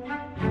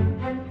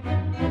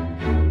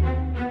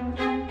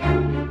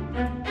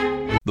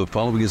 The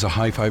following is a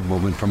high five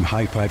moment from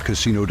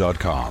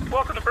highfivecasino.com.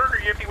 Welcome to Burger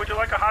Yippee. Would you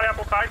like a hot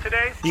apple pie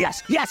today?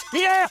 Yes,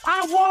 yeah,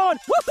 I won!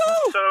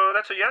 Woohoo! So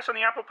that's a yes on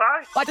the apple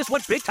pie? I just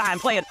went big time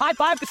playing High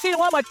Five Casino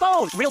on my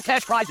phone. Real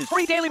cash prizes,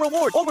 free daily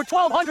rewards, over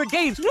 1,200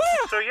 games. Yeah!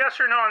 So yes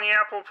or no on the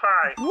apple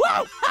pie?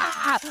 Whoa!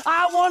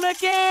 I won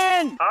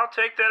again! I'll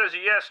take that as a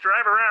yes.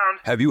 Drive around.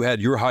 Have you had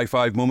your high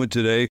five moment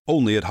today?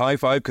 Only at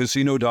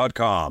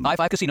highfivecasino.com. High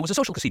Five Casino is a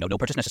social casino. No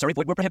purchase necessary.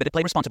 Void where prohibited.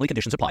 Play responsibly.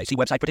 Conditions apply. See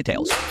website for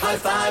details. High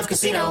Five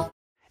Casino.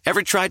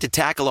 Ever tried to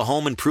tackle a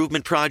home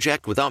improvement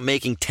project without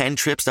making 10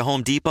 trips to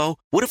Home Depot?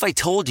 What if I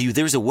told you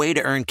there's a way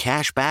to earn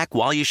cash back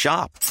while you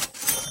shop?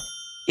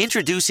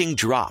 Introducing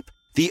Drop,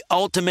 the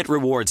ultimate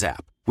rewards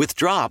app. With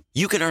Drop,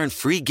 you can earn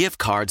free gift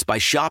cards by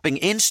shopping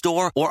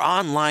in-store or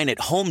online at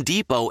Home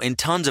Depot and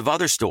tons of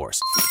other stores.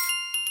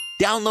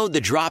 Download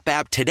the Drop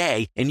app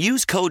today and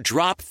use code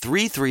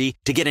DROP33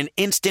 to get an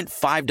instant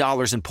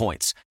 $5 in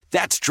points.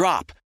 That's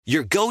Drop,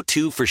 your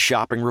go-to for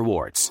shopping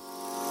rewards.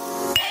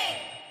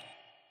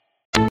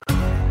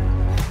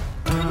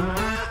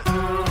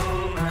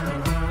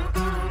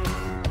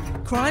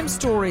 Crime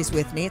Stories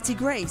with Nancy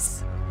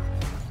Grace.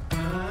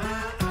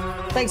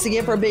 Thanks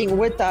again for being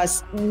with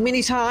us.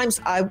 Many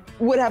times I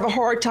would have a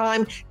hard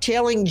time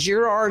telling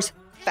jurors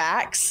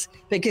facts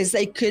because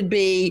they could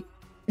be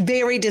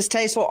very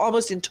distasteful,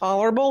 almost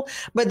intolerable.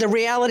 But the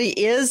reality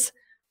is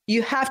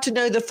you have to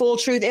know the full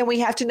truth, and we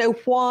have to know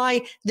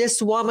why this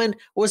woman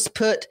was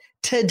put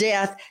to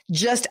death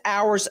just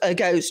hours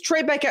ago.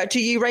 Straight back out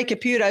to you, Ray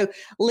Caputo,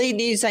 lead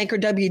news anchor,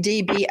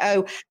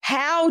 WDBO.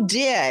 How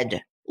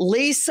did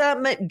Lisa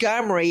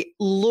Montgomery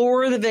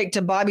lure the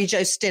victim, Bobby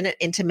Joe Stinnett,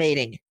 into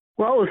meeting?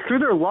 Well, it was through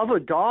their love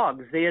of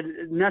dogs. They had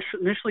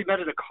initially met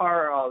at a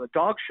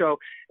dog show,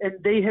 and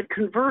they had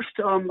conversed,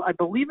 I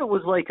believe it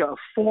was like a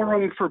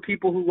forum for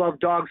people who love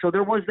dogs. So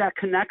there was that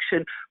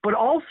connection. But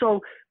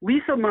also,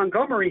 Lisa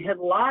Montgomery had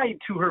lied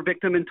to her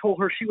victim and told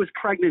her she was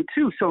pregnant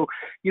too. So,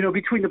 you know,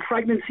 between the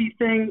pregnancy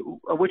thing,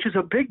 which is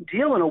a big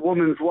deal in a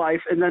woman's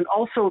life, and then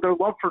also their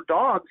love for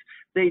dogs,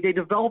 they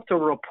developed a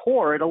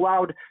rapport. It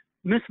allowed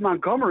Miss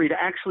Montgomery to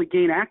actually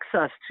gain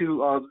access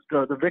to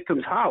the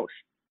victim's house.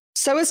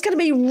 So it's going to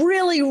be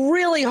really,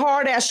 really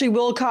hard, Ashley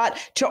Wilcott,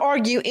 to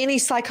argue any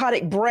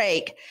psychotic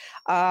break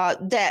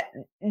that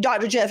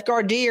Dr. Jeff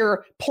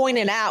Gardier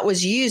pointed out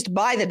was used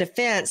by the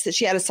defense, that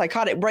she had a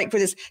psychotic break for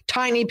this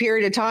tiny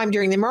period of time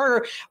during the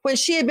murder when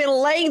she had been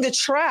laying the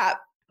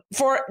trap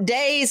for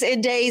days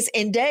and days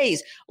and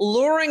days,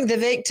 luring the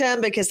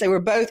victim because they were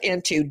both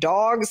into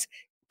dogs,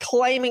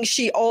 claiming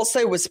she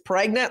also was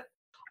pregnant.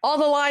 All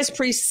the lies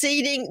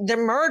preceding the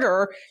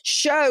murder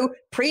show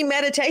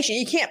premeditation.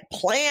 You can't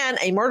plan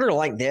a murder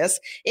like this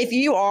if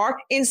you are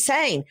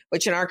insane,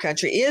 which in our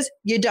country is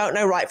you don't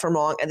know right from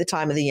wrong at the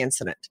time of the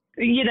incident.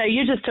 You know,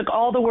 you just took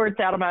all the words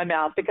out of my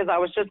mouth because I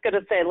was just going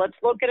to say, let's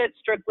look at it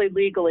strictly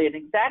legally, and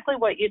exactly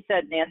what you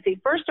said, Nancy.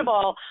 First of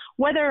all,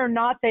 whether or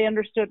not they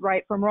understood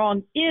right from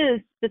wrong is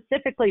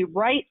specifically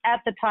right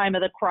at the time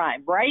of the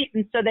crime, right?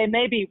 And so they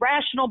may be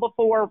rational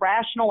before,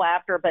 rational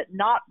after, but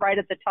not right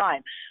at the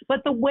time. But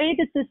the way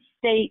that the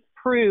state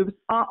proves,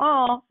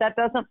 that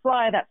doesn't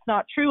fly, that's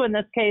not true in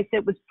this case.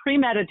 It was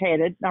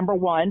premeditated, number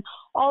one.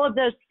 All of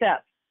those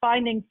steps.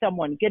 Finding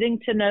someone, getting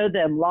to know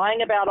them,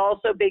 lying about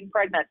also being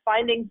pregnant,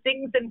 finding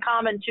things in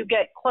common to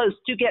get close,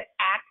 to get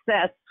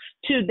access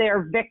to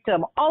their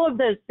victim. All of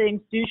those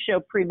things do show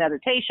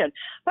premeditation.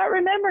 But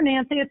remember,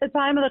 Nancy, at the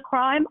time of the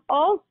crime,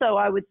 also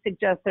I would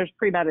suggest there's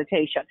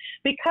premeditation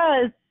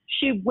because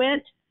she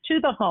went to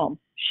the home.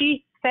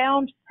 She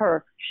found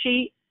her.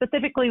 She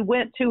specifically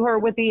went to her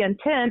with the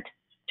intent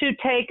to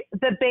take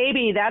the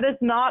baby. That is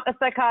not a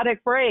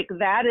psychotic break.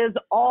 That is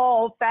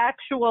all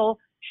factual,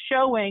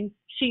 showing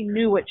she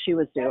knew what she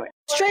was doing.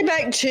 Straight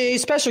back to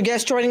special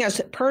guest joining us,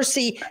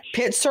 Percy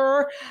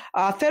Pitzer,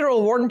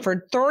 federal warden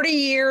for 30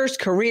 years,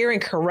 career in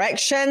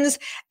corrections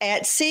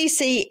at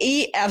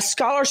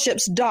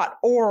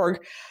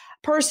ccefscholarships.org.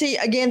 Percy,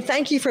 again,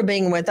 thank you for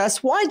being with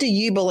us. Why do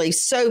you believe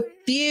so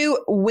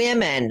few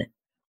women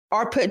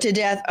are put to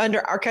death under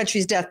our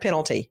country's death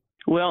penalty?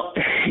 Well,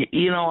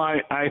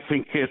 I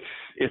think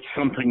it's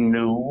something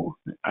new.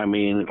 I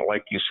mean,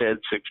 like you said,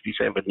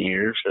 67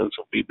 years since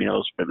a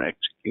female's been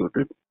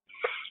executed.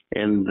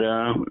 And,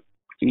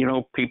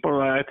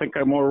 people, I think,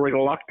 are more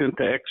reluctant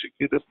to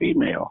execute a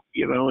female,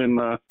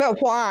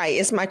 But why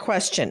is my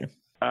question?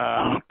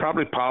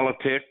 Probably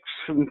politics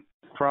and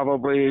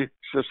probably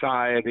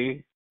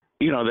society.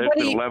 There's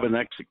been 11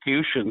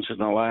 executions in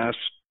the last,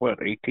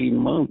 18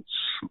 months.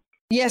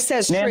 Yes,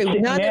 that's true.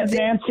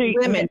 Nancy,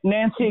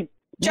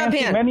 jump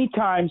in. Many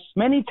times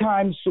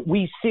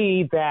we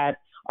see that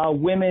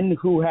women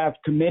who have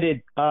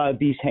committed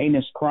these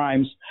heinous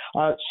crimes,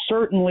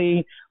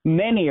 certainly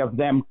many of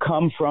them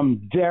come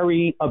from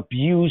very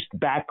abused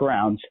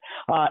backgrounds.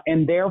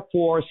 And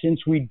therefore,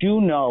 since we do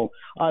know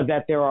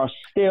that there are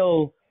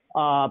still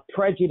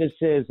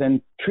prejudices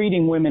and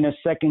treating women as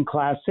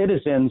second-class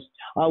citizens,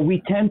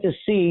 we tend to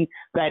see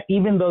that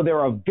even though there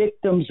are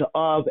victims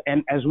of,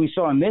 and as we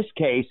saw in this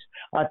case,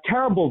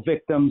 terrible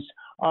victims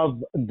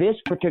of this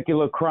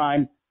particular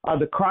crime,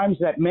 the crimes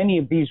that many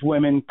of these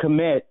women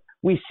commit,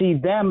 we see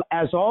them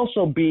as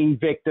also being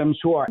victims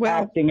who are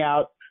acting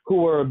out,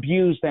 who are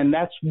abused. And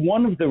that's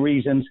one of the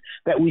reasons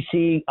that we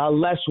see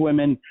less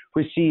women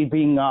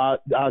receiving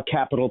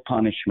capital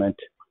punishment.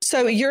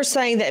 So you're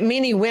saying that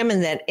many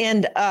women that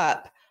end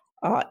up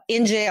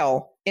in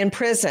jail, in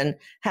prison,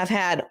 have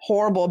had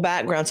horrible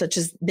backgrounds, such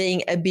as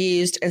being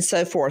abused and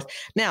so forth.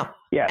 Now,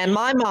 in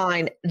my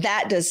mind,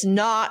 that does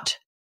not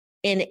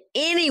in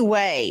any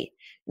way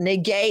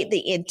negate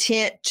the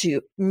intent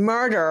to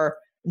murder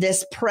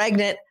this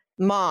pregnant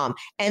mom.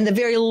 And the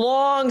very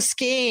long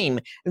scheme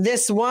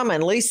this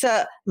woman,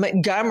 Lisa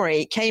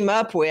Montgomery, came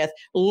up with,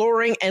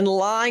 luring and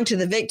lying to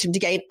the victim to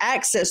gain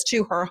access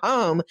to her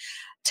home.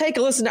 Take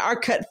a listen to our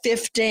cut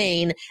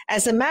 15.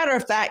 As a matter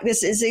of fact,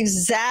 this is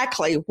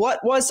exactly what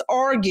was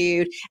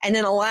argued. And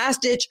in a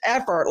last-ditch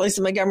effort,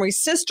 Lisa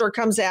Montgomery's sister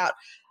comes out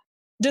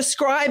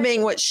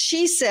describing what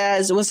she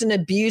says was an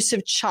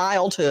abusive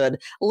childhood.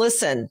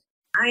 Listen.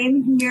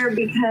 I'm here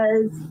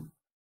because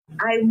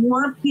I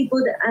want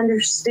people to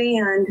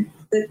understand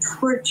the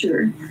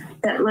torture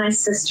that my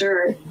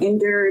sister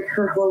endured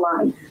her whole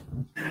life,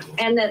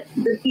 and that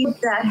the people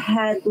that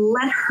had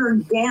let her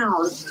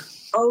down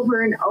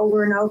over and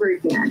over and over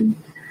again.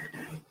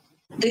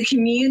 The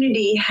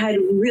community had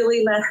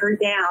really let her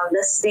down.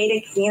 The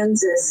state of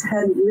Kansas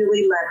had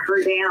really let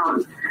her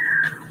down.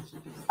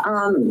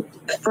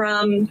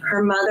 From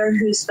her mother,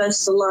 who's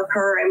supposed to love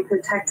her and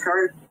protect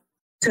her,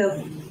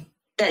 to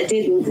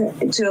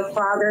a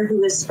father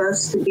who was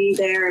supposed to be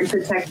there and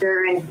protect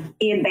her, and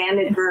he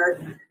abandoned her,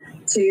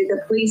 to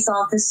the police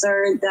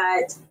officer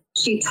that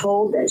she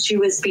told that she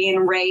was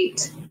being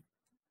raped,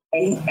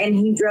 and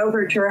he drove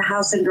her to her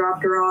house and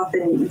dropped her off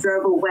and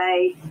drove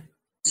away,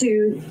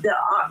 to the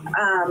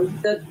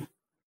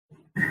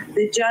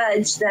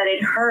judge that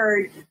had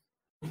heard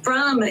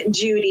from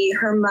Judy,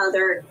 her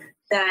mother,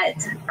 that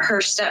her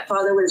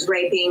stepfather was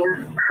raping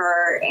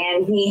her,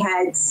 and he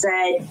had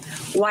said,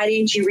 "Why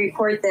didn't you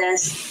report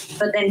this?"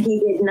 But then he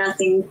did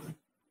nothing.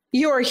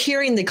 You are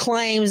hearing the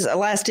claims, a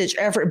last-ditch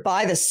effort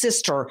by the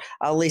sister,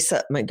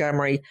 Lisa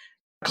Montgomery,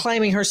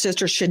 claiming her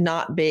sister should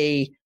not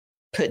be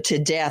put to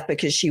death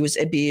because she was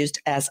abused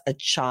as a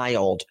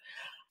child.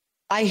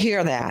 I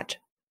hear that,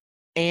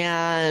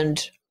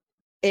 and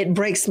it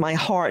breaks my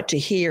heart to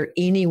hear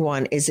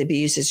anyone is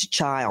abused as a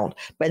child,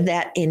 but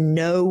that in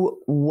no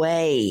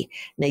way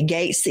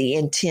negates the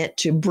intent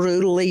to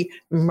brutally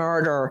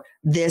murder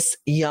this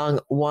young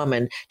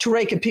woman.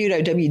 Teray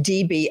Caputo,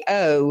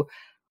 WDBO,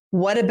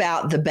 what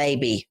about the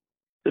baby?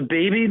 The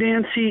baby,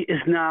 Nancy, is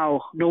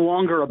now no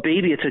longer a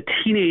baby. It's a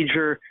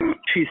teenager.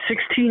 She's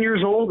 16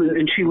 years old,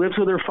 and she lives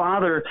with her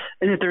father.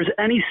 And if there's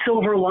any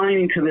silver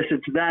lining to this,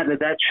 it's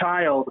that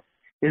child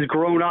is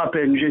grown up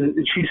and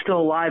she's still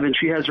alive and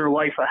she has her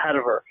life ahead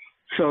of her.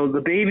 So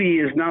the baby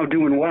is now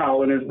doing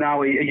well and is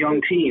now a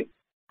young teen.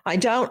 I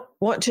don't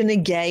want to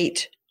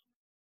negate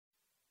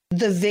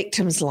the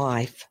victim's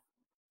life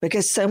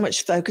because so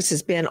much focus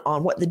has been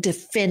on what the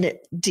defendant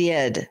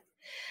did.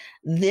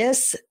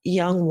 This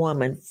young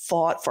woman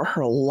fought for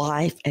her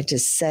life and to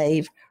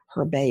save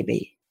her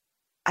baby.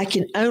 I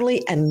can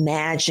only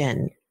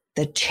imagine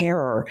the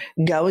terror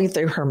going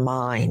through her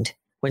mind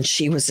when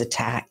she was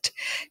attacked.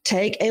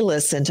 Take a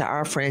listen to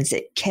our friends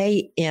at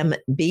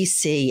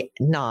KMBC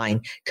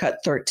 9,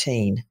 cut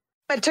 13.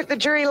 It took the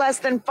jury less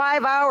than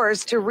 5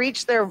 hours to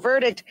reach their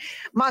verdict.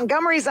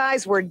 Montgomery's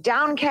eyes were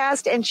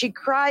downcast, and she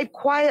cried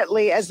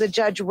quietly as the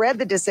judge read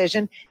the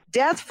decision: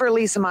 death for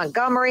Lisa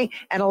Montgomery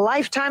and a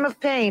lifetime of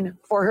pain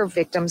for her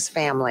victim's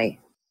family.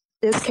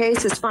 This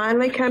case has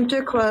finally come to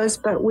a close,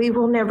 but we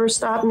will never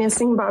stop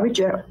missing Bobby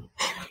Joe.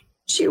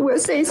 She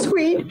was a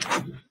sweet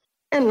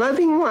and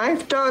loving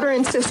wife, daughter,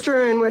 and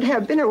sister, and would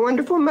have been a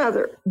wonderful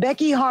mother.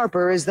 Becky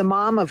Harper is the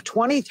mom of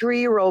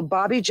 23-year-old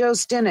Bobby Joe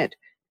Stinnett,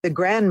 the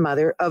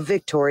grandmother of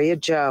Victoria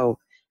Joe.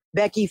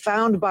 Becky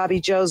found Bobby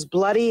Joe's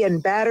bloody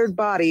and battered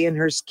body in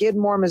her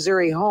Skidmore,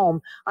 Missouri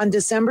home on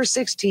December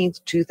 16,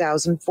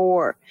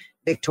 2004.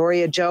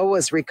 Victoria Joe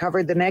was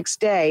recovered the next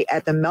day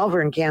at the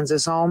Melbourne,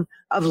 Kansas home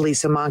of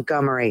Lisa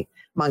Montgomery.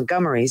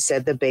 Montgomery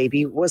said the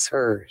baby was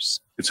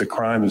hers. It's a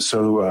crime that's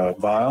so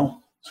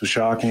vile, so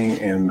shocking,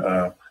 and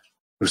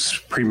was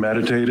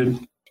premeditated.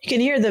 You can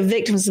hear the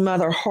victim's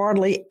mother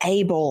hardly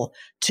able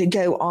to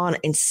go on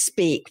and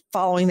speak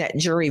following that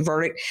jury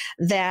verdict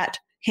that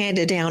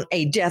handed down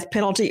a death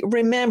penalty.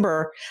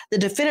 Remember, the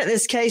defendant in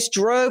this case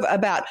drove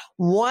about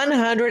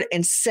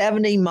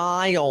 170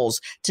 miles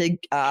to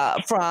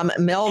from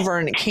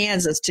Melbourne,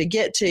 Kansas, to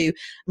get to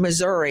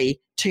Missouri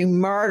to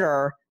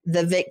murder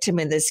the victim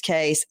in this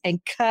case and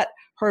cut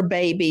her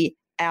baby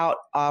out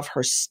of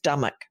her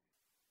stomach.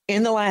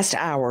 In the last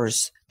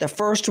hours, the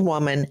first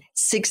woman,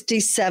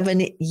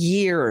 67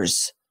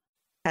 years,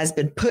 has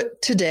been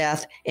put to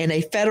death in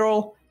a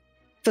federal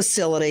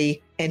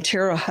facility in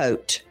Terre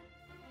Haute.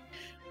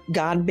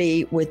 God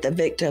be with the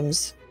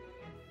victims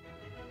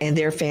and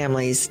their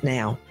families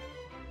now.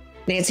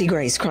 Nancy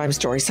Grace, Crime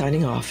Story,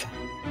 signing off.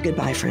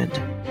 Goodbye, friend.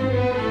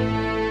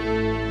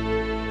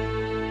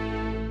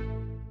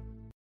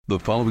 The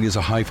following is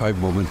a high five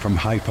moment from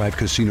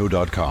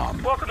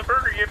highfivecasino.com. Welcome to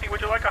Burger Yippee. Would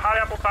you like a hot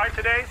apple pie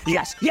today?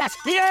 Yes,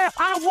 yeah,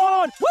 I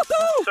won!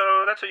 Woohoo!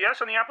 So that's a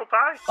yes on the apple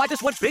pie? I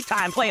just went big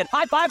time playing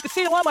High Five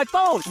Casino on my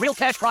phone. Real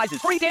cash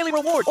prizes, free daily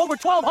rewards, over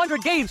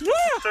 1,200 games. Yeah!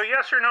 So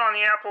yes or no on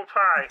the apple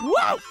pie?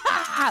 Whoa!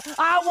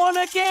 I won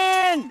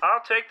again!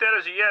 I'll take that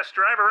as a yes.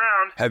 Drive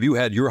around. Have you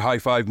had your high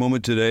five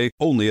moment today?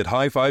 Only at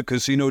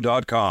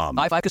highfivecasino.com.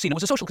 High Five Casino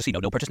is a social casino.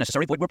 No purchase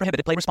necessary. Void where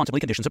prohibited. Play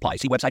responsibly. Conditions apply.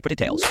 See website for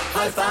details.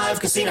 High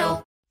Five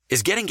Casino.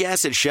 Is getting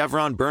gas at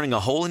Chevron burning a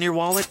hole in your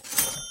wallet?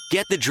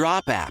 Get the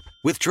Drop app.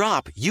 With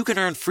Drop, you can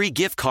earn free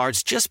gift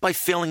cards just by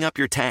filling up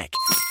your tank.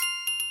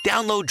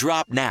 Download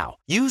Drop now.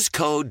 Use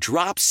code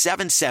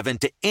DROP77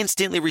 to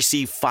instantly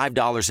receive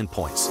 $5 in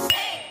points.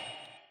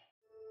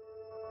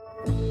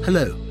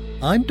 Hello,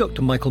 I'm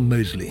Dr. Michael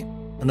Mosley,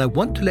 and I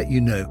want to let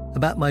you know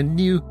about my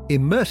new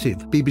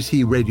immersive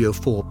BBC Radio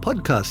 4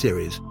 podcast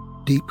series,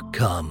 Deep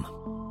Calm.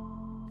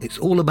 It's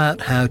all about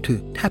how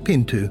to tap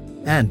into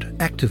and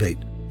activate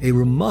a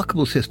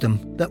remarkable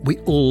system that we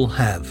all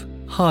have,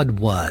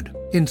 hardwired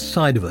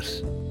inside of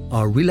us,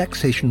 our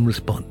relaxation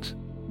response.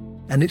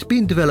 And it's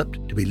been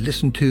developed to be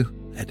listened to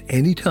at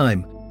any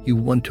time you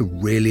want to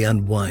really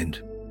unwind.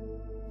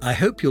 I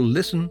hope you'll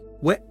listen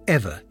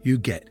wherever you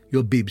get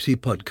your BBC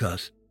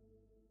podcasts.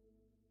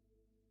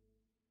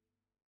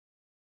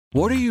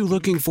 What are you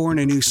looking for in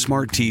a new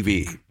smart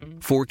TV?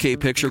 4K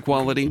picture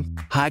quality?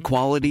 High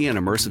quality and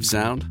immersive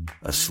sound?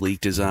 A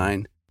sleek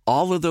design?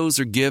 All of those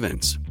are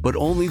givens, but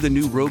only the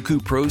new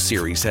Roku Pro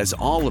Series has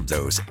all of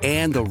those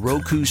and the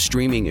Roku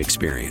streaming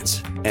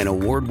experience, an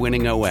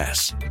award-winning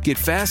OS. Get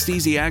fast,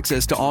 easy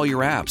access to all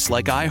your apps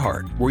like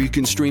iHeart, where you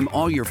can stream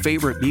all your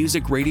favorite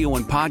music, radio,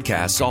 and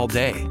podcasts all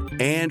day,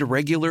 and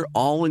regular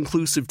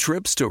all-inclusive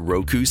trips to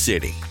Roku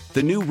City.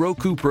 The new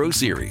Roku Pro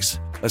Series,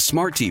 a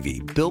smart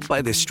TV built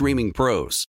by the streaming pros.